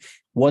 meaning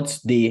what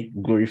they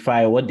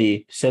glorify, what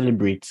they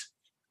celebrate,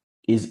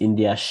 is in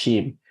their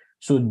shame.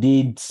 So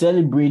they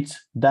celebrate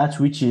that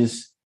which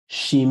is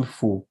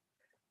shameful,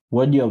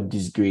 worthy of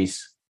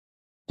disgrace,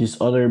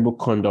 dishonorable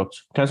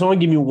conduct. Can someone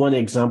give me one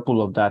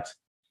example of that?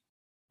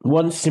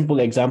 One simple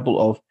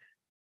example of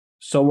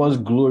someone's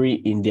glory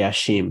in their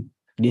shame.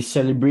 They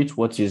celebrate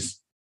what is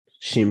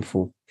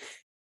shameful.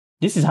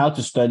 This is how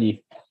to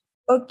study.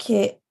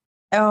 Okay.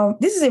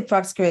 This is a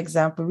practical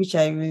example which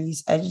I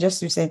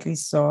just recently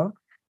saw.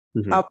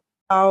 Mm-hmm.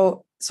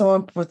 How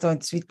someone put on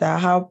Twitter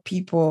how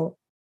people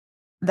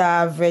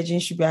that are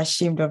virgins should be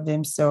ashamed of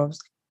themselves.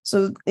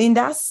 So in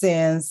that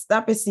sense,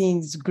 that person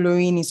is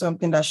glorying in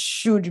something that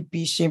should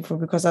be shameful,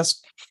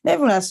 because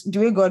even as the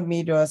way God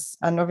made us,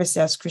 and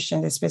obviously as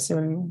Christians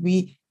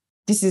especially,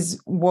 this is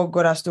what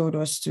God has told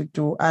us to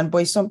do. But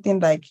it's something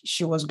like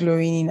she was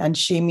glorying in and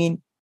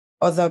shaming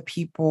other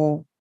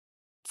people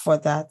for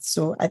that.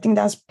 So I think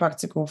that's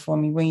practical for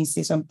me when you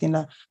say something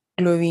like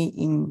glory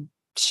in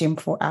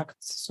shameful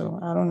acts. So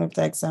I don't know if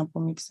that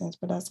example makes sense,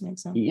 but that's my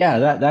example. Yeah,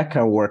 that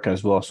can work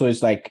as well. So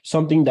it's like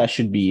something that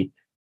should be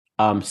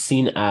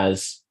seen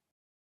as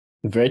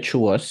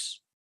virtuous,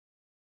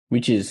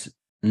 which is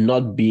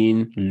not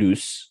being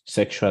loose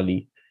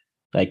sexually,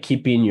 like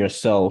keeping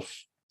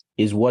yourself,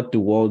 is what the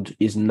world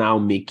is now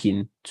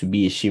making to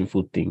be a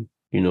shameful thing.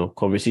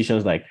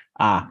 Conversations like,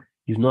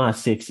 you've not had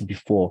sex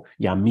before,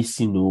 you're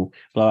missing, blah,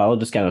 blah, all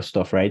this kind of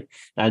stuff, right?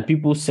 And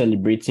people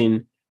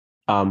celebrating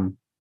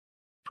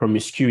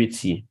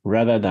promiscuity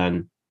rather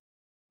than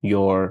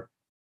your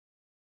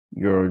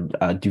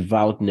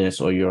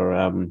devoutness or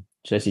your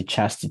let's say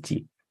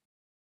chastity,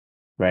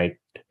 right?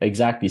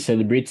 Exactly.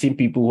 Celebrating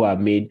people who have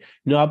made,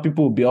 how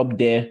people will be up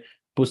there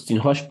posting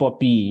Hush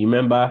Puppy. You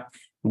remember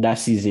that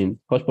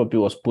season? Hush Puppy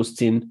was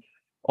posting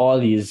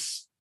all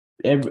his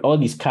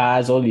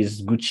cars, all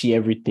his Gucci,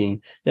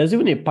 everything. There's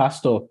even a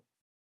pastor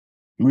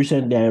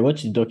recently. I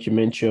watched a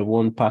documentary of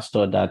one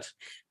pastor that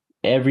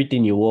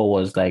everything he wore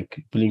was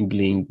like bling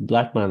bling,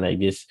 black man like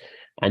this,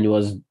 and he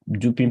was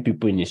duping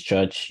people in his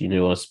church. He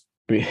was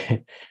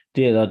doing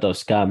a lot of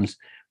scams.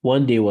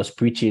 One day he was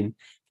preaching,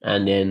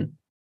 and then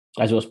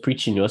as he was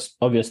preaching, it was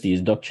obviously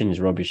his doctrine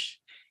is rubbish.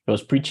 He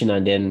was preaching,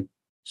 and then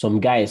some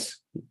guys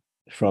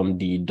from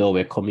the door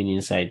were coming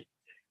inside,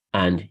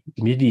 and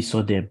immediately he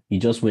saw them. He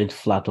just went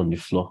flat on the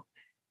floor.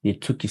 They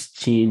took his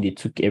chain, they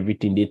took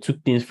everything, they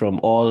took things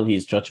from all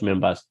his church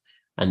members,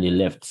 and they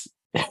left.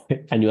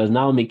 And he was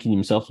now making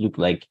himself look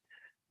like,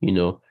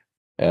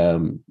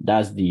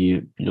 that's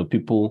the,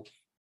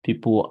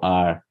 people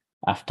are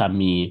after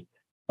me,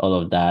 all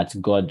of that.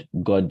 God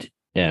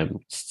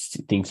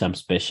thinks I'm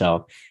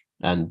special,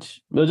 and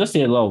we'll just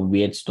say a lot of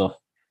weird stuff.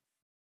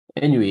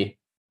 Anyway,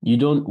 you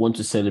don't want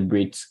to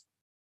celebrate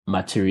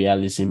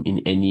materialism in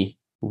any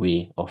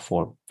way or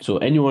form. So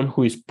anyone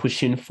who is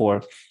pushing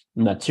for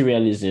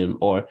materialism,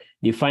 or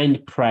they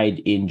find pride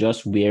in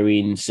just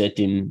wearing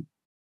certain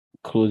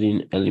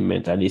clothing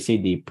element, and they say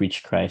they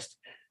preach Christ,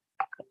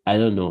 I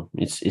don't know.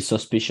 It's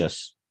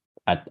suspicious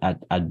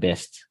at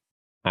best,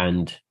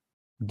 and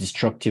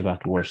destructive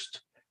at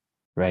worst,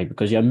 right?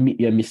 Because you're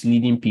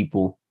misleading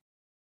people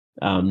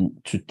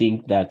to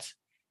think that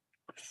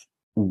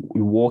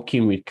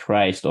walking with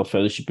Christ or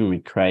fellowshipping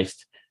with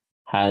Christ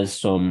has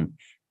some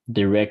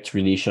direct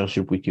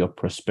relationship with your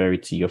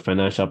prosperity, your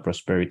financial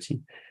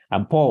prosperity.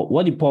 And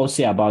what did Paul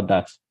say about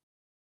that?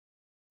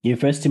 In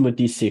 1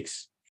 Timothy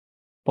 6,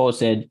 Paul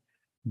said,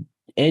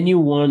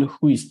 anyone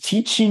who is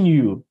teaching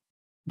you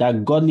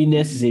that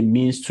godliness is a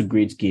means to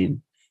great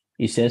gain,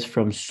 he says,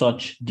 from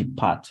such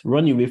depart.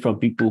 Run away from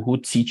people who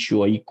teach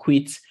you or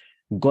equate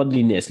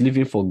godliness,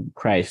 living for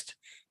Christ,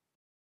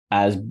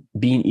 as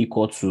being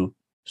equal to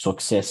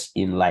success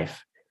in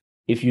life.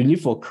 if you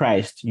live for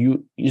Christ,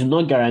 it's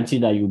not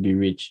guaranteed that you'll be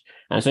rich.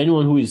 And so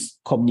anyone who is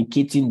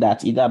communicating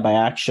that either by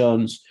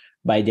actions,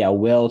 by their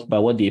wealth, by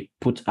what they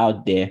put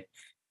out there,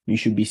 you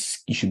should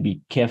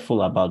be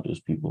careful about those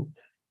people.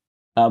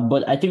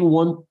 But I think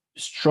one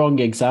strong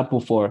example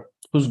for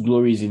whose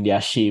glory is in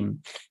their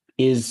shame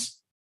is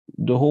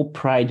the whole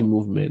pride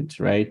movement,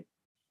 right?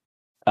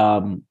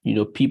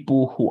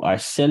 People who are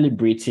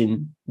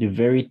celebrating the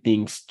very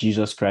things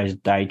Jesus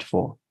Christ died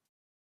for.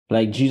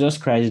 Like Jesus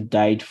Christ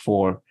died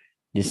for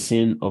the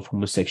sin of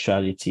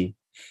homosexuality.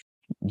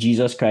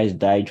 Jesus Christ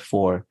died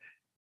for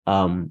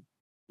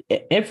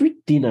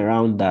everything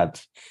around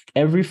that,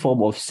 every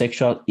form of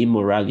sexual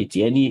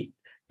immorality, and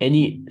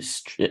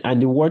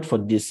the word for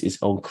this is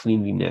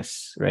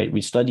uncleanliness, right?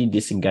 We studied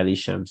this in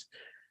Galatians.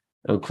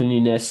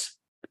 Uncleanliness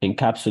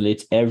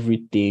encapsulates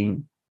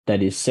everything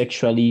that is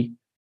sexually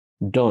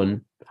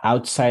done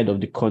outside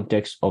of the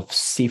context of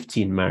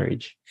safety in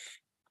marriage.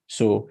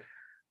 So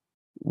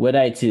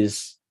whether it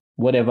is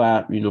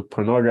whatever,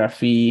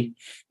 pornography,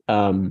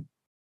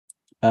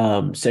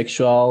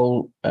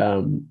 sexual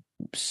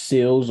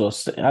sales, or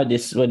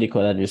what they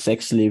call that,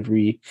 sex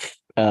slavery,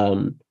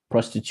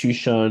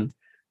 prostitution,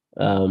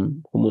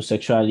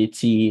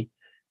 homosexuality,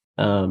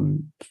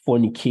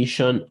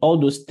 fornication, all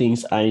those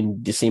things are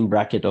in the same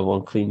bracket of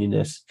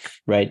uncleanliness,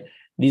 right?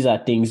 These are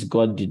things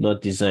God did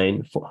not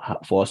design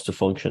for us to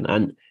function.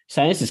 And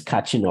science is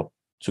catching up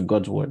to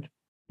God's word.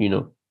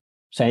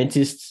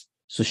 Scientists,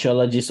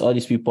 sociologists, all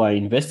these people are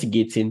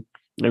investigating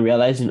and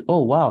realizing,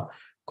 oh, wow,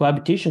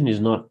 cohabitation is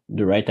not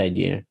the right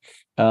idea.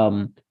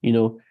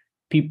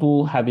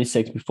 People having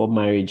sex before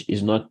marriage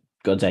is not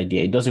God's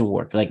idea. It doesn't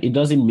work. Like, it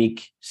doesn't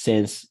make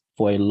sense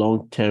for a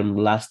long-term,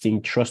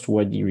 lasting,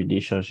 trustworthy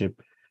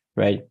relationship,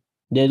 right?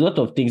 There are a lot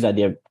of things that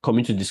they're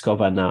coming to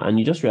discover now. And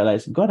you just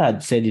realize God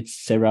had said it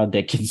several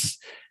decades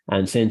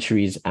and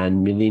centuries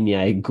and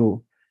millennia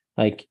ago.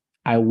 Like,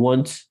 I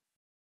want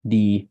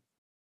the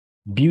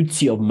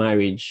beauty of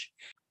marriage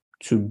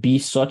to be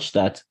such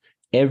that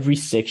every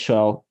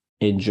sexual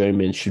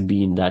enjoyment should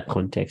be in that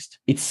context.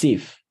 It's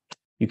safe.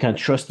 You can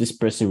trust this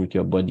person with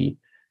your body.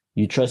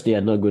 You trust they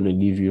are not going to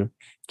leave you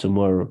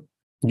tomorrow.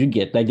 You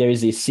get, like, there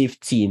is a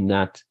safety in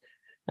that,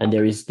 and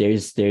there is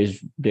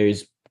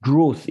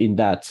growth in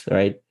that,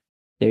 right?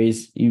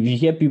 If you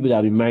hear people that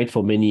have been married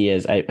for many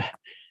years, I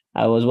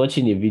was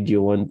watching a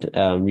video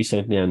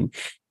recently, and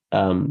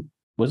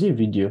was it a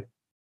video?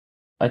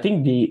 I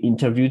think they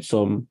interviewed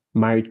some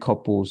married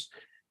couples,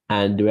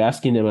 and they were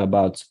asking them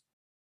about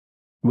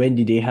when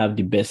did they have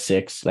the best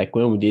sex, like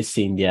when would they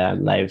say in their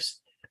lives,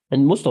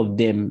 and most of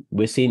them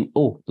were saying,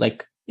 oh,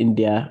 like in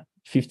their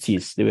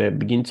 50s, they were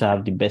beginning to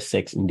have the best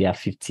sex in their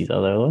 50s. I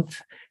was like,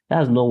 what?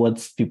 That's not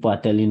what people are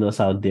telling us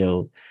out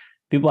there.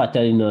 People are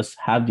telling us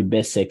have the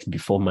best sex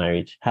before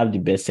marriage, have the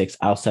best sex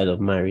outside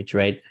of marriage,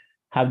 right?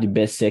 Have the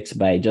best sex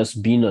by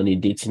just being on a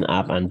dating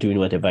app and doing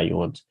whatever you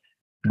want.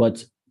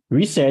 But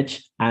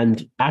research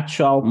and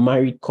actual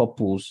married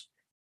couples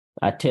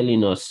are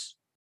telling us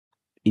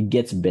it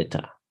gets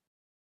better.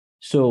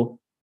 So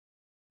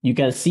you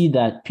can see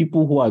that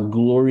people who are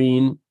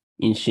glorying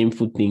in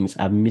shameful things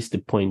have missed the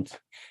point.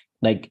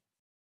 Like,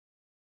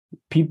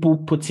 people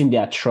putting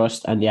their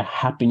trust and their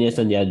happiness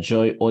and their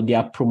joy, or they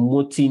are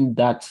promoting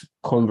that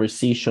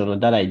conversation or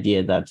that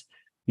idea that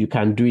you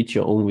can do it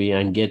your own way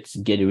and get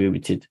away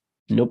with it.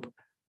 Nope.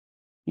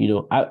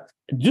 I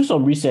do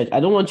some research. I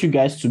don't want you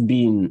guys to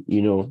be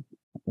in,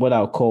 what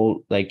I'll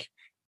call like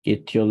a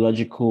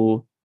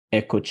theological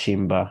echo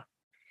chamber,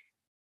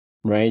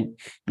 right?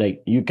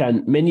 Like, you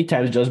can many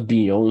times just be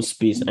in your own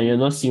space and you're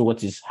not seeing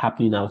what is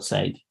happening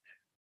outside,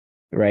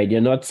 right?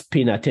 You're not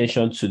paying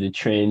attention to the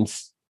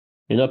trends.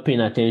 You're not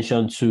paying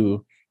attention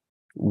to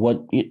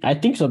what I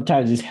think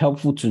sometimes it's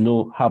helpful to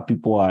know how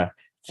people are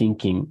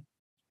thinking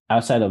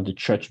outside of the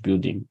church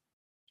building,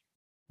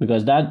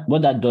 because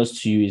what that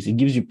does to you is it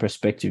gives you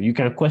perspective. You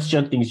can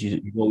question things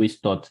you've always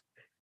thought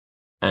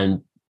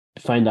and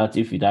find out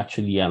if it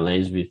actually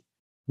aligns with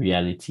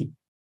reality,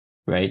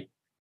 right?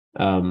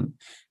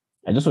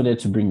 I just wanted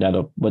to bring that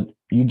up, but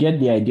you get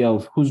the idea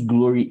of whose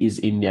glory is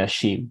in their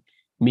shame,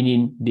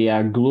 meaning they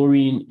are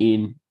glorying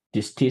in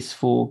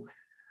distasteful,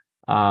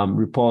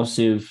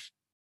 repulsive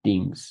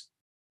things.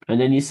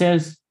 And then he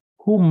says,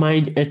 who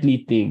mind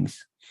earthly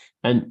things.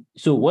 And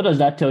so what does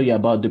that tell you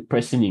about the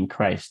person in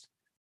Christ?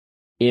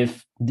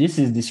 If this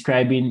is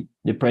describing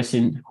the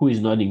person who is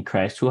not in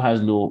Christ, who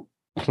has no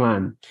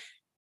plan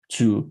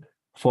to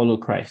follow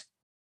Christ,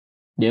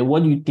 then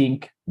what do you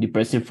think the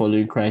person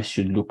following Christ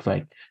should look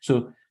like?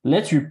 So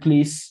let's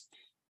replace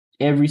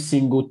every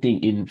single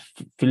thing in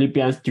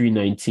Philippians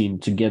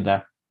 3:19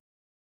 together.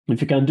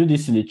 If you can do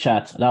this in the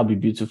chat, that'll be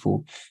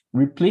beautiful.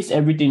 Replace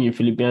everything in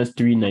Philippians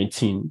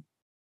 3:19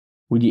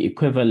 with the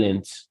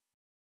equivalent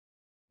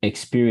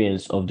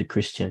experience of the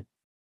Christian.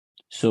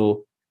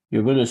 So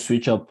you're going to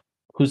switch up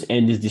whose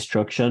end is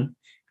destruction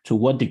to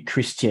what the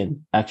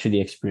Christian actually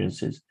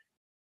experiences.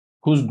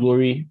 Whose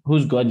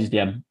God is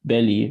their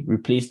belly,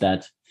 replace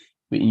that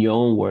in your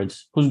own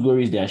words. Whose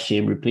glory is their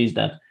shame, replace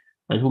that.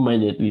 And who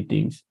mind earthly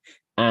things.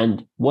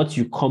 And what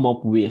you come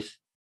up with,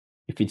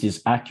 if it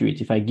is accurate,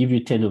 if I give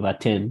you 10 over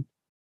 10,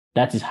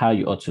 that is how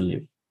you ought to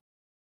live.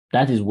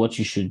 That is what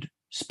you should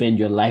spend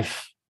your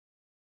life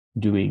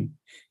doing,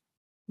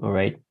 all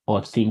right,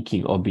 or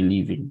thinking or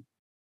believing.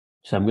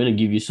 So I'm going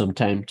to give you some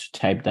time to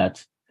type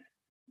that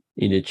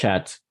in the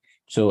chat.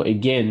 So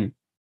again,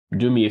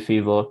 do me a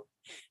favor,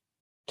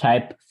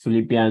 type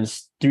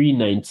Philippians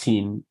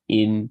 3:19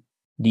 in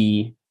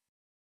the,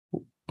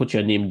 put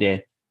your name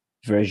there,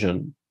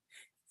 version.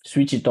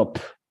 Switch it up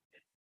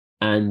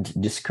and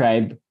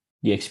describe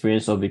the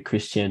experience of a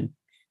Christian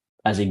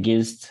as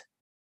against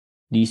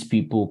these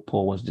people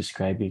Paul was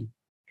describing.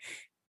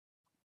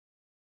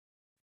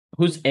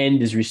 Whose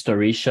end is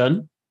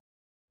restoration?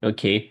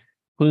 Okay.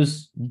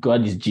 Whose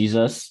God is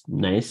Jesus?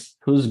 Nice.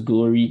 Whose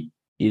glory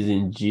is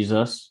in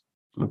Jesus?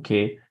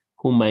 Okay.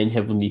 Who mind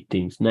heavenly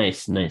things?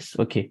 Nice.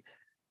 Okay.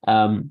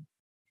 I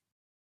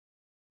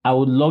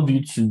would love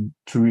you to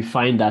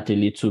refine that a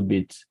little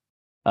bit.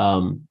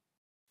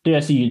 So I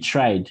see you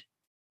tried.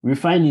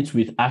 Refine it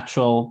with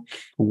actual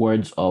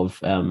words of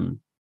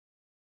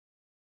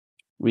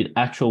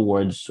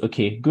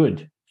Okay,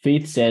 good.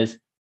 Faith says,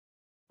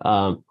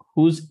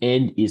 whose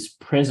end is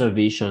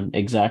preservation.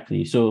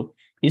 Exactly. So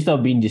instead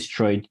of being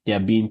destroyed, they are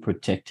being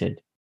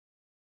protected,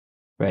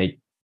 right?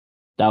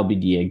 That would be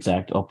the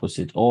exact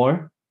opposite.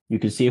 Or you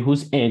could say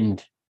whose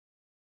end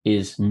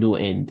is no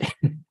end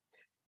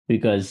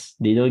because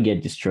they don't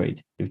get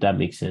destroyed, if that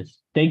makes sense.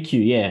 Thank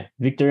you. Yeah,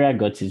 Victoria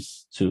got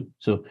his too.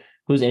 So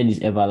whose end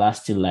is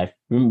everlasting life.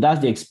 Remember,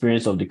 that's the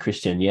experience of the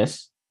Christian,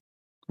 yes?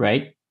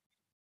 Right?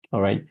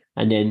 All right.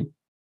 And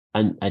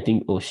I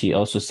think, she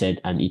also said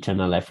an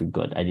eternal life with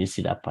God. I didn't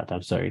see that part.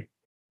 I'm sorry.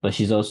 But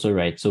she's also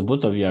right. So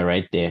both of you are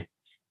right there.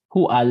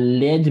 Who are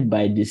led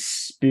by the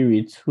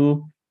Spirit,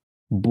 who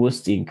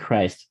boast in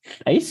Christ.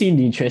 Are you seeing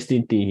the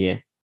interesting thing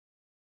here?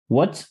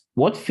 What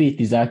faith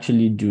is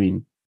actually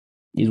doing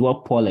is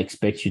what Paul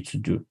expects you to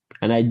do.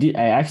 And I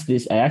asked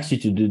you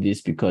to do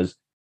this because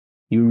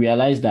you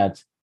realize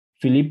that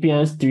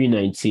Philippians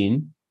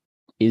 3:19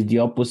 is the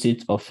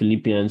opposite of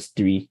Philippians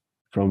 3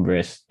 from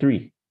verse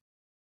 3.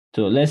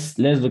 So let's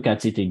look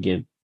at it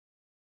again.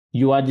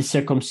 You are the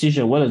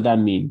circumcision. What does that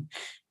mean?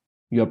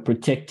 You're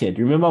protected.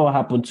 Remember what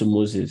happened to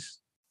Moses?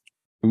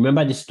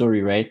 Remember the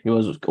story, right? He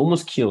was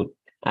almost killed,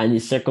 and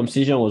his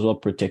circumcision was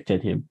what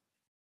protected him.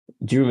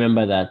 Do you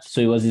remember that?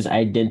 So it was his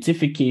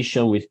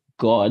identification with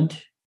God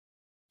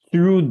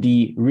through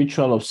the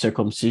ritual of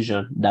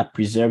circumcision that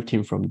preserved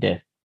him from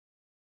death.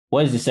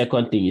 What is the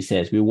second thing he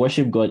says? We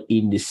worship God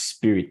in the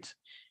Spirit.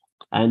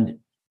 And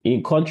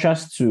in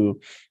contrast to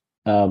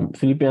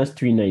Philippians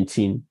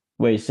 3:19,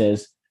 where it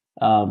says,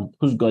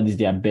 whose God is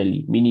their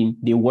belly, meaning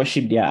they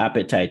worship their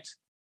appetite.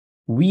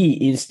 We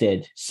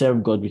instead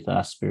serve God with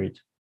our spirit.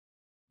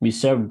 We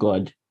serve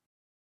God,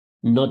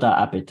 not our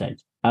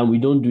appetite. And we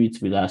don't do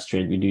it with our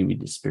strength, we do it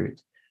with the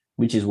Spirit,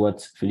 which is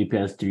what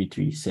Philippians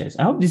 3:3 says.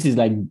 I hope this is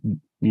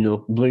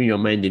blowing your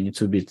mind a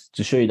little bit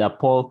to show you that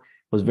Paul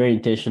was very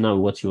intentional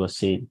with what he was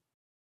saying.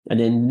 And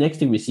then the next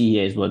thing we see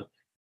here is what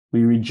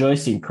we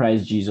rejoice in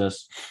Christ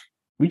Jesus,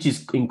 which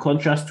is in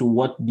contrast to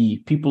what the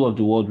people of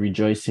the world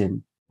rejoice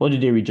in. What do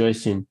they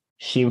rejoice in?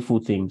 Shameful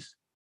things,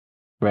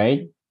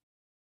 right?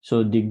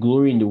 So they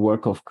glory in the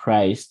work of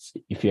Christ,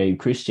 if you're a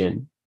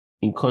Christian,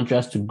 in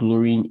contrast to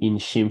glorying in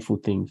shameful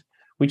things,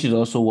 which is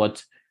also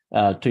what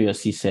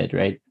Toyosi said,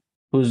 right?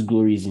 Whose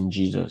glory is in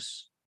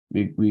Jesus.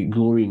 We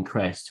glory in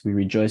Christ. We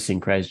rejoice in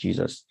Christ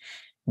Jesus.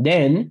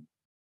 Then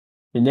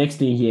the next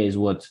thing here is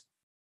what?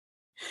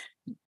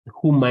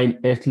 Who mind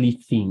earthly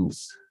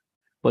things.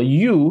 But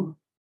you,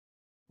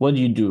 what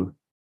do?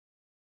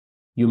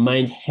 You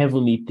mind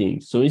heavenly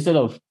things. So instead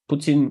of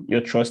putting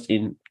your trust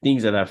in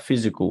things that are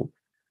physical,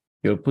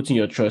 you're putting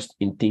your trust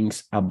in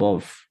things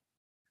above,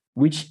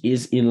 which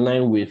is in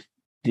line with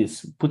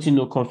this, putting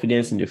no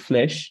confidence in the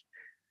flesh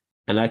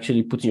and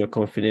actually putting your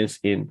confidence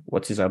in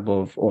what is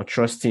above, or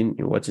trusting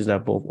in what is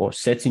above, or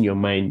setting your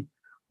mind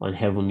on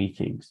heavenly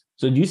things.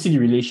 So do you see the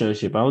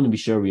relationship? I want to be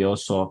sure we all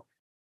saw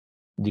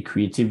the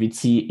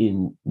creativity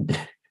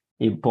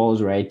in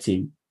Paul's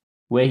writing,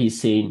 where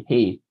he's saying,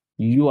 hey,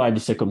 you are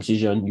the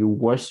circumcision, you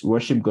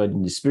worship God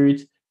in the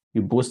Spirit,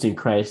 you boast in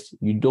Christ,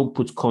 you don't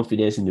put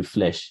confidence in the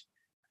flesh,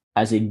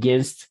 as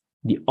against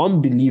the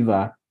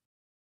unbeliever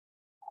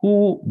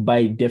who,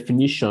 by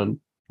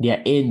definition,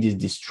 their end is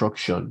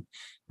destruction,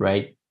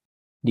 right?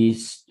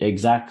 This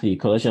exactly,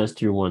 Colossians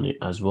 3:1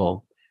 as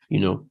well.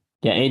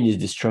 Their end is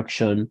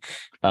destruction.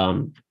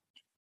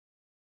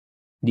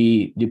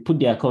 They put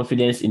their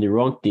confidence in the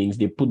wrong things.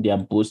 They put their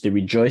boast, they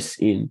rejoice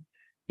in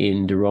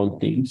the wrong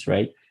things,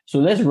 right? So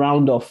let's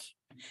round off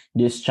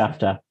this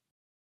chapter.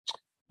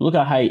 Look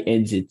at how he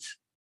ends it.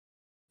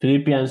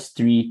 Philippians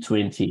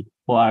 3:20.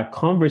 For our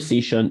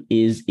conversation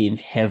is in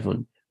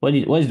heaven. What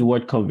is the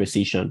word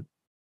conversation?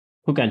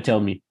 Who can tell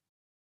me?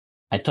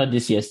 I taught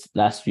this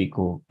last week,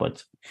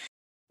 but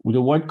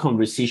the word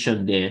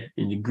conversation there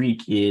in the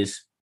Greek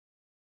is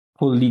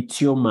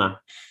politeuma.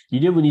 You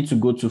don't even need to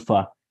go too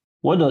far.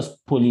 What does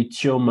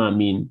politeuma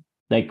mean?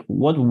 Like,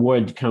 what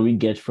word can we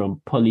get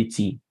from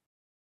polity?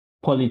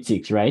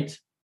 politics, right?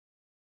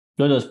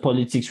 What does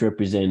politics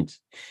represent?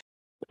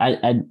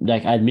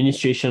 Like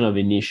administration of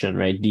a nation,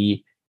 right?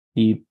 The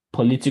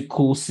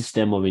political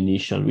system of a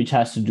nation, which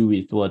has to do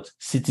with what?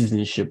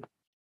 Citizenship.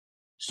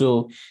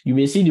 So you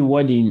may see the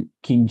word in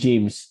King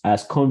James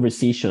as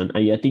conversation,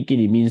 and you're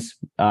thinking it means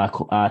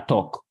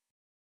talk.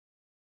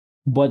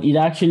 But it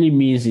actually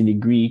means in the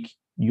Greek,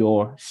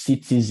 your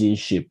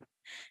citizenship,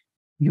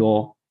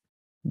 your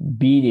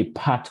being a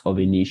part of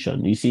a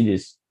nation. You see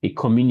this, a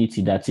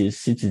community that is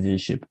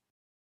citizenship.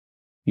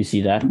 You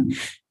see that?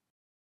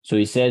 So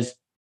it says,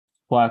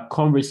 for our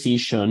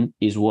conversation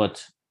is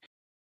what?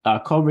 Our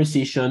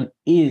conversation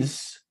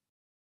is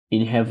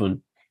in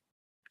heaven.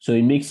 So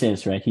it makes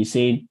sense, right? He's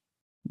saying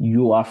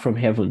you are from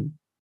heaven,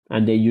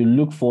 and then you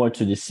look forward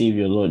to the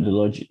Savior, the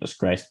Lord Jesus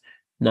Christ.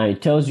 Now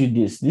it tells you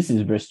this. This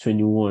is verse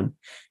 21.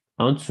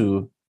 I want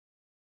to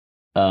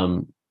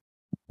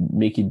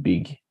make it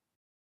big.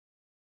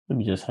 Let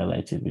me just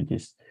highlight it with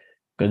this,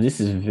 because this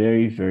is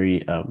very,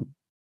 very,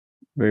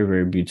 very,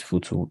 very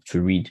beautiful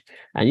to read.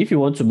 And if you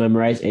want to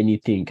memorize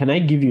anything, can I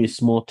give you a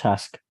small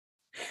task?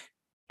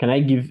 Can I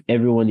give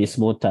everyone a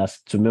small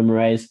task to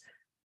memorize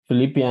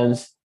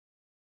Philippians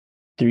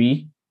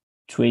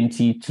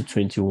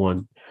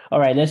 3:20-21? All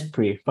right, let's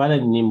pray. Father,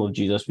 in the name of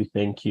Jesus, we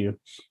thank you.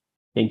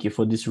 Thank you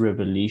for this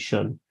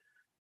revelation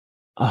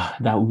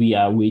that we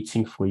are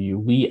waiting for you.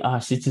 We are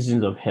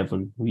citizens of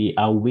heaven. We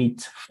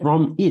await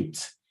from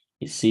it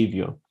a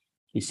Savior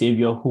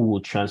who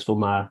will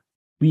transform our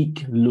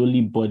weak,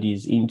 lowly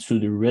bodies into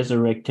the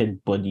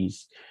resurrected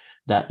bodies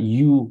that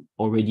you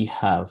already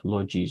have,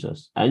 Lord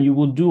Jesus. And you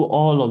will do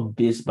all of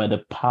this by the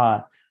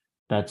power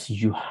that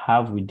you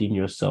have within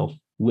yourself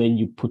when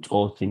you put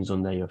all things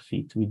under your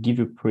feet. We give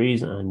you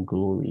praise and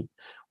glory.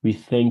 We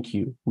thank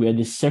you. We are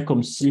the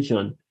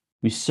circumcision.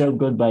 We serve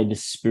God by the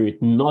Spirit,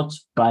 not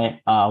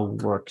by our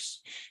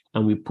works.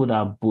 And we put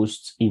our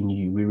boast in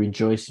you. We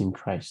rejoice in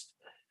Christ.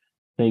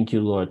 Thank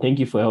you, Lord. Thank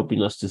you for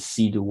helping us to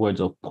see the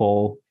words of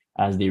Paul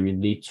as they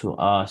relate to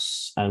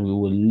us, and we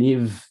will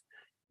live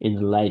in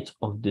the light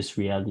of this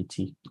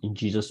reality. In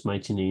Jesus'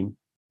 mighty name,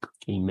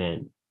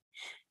 amen.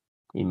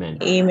 Amen.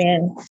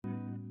 Amen.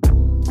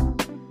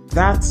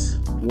 That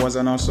was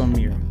an awesome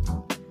meal.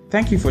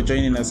 Thank you for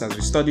joining us as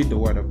we studied the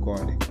Word of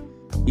God.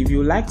 If you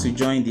would like to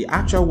join the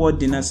actual Word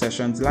Dinner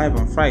sessions live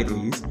on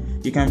Fridays,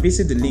 you can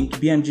visit the link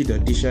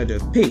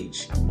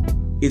bmg.disha.page.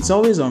 It's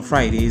always on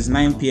Fridays,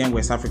 9 p.m.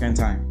 West African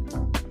time.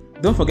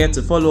 Don't forget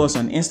to follow us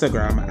on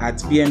Instagram at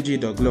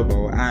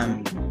bmg.global,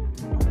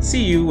 and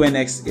see you when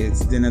next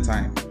it's dinner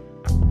time.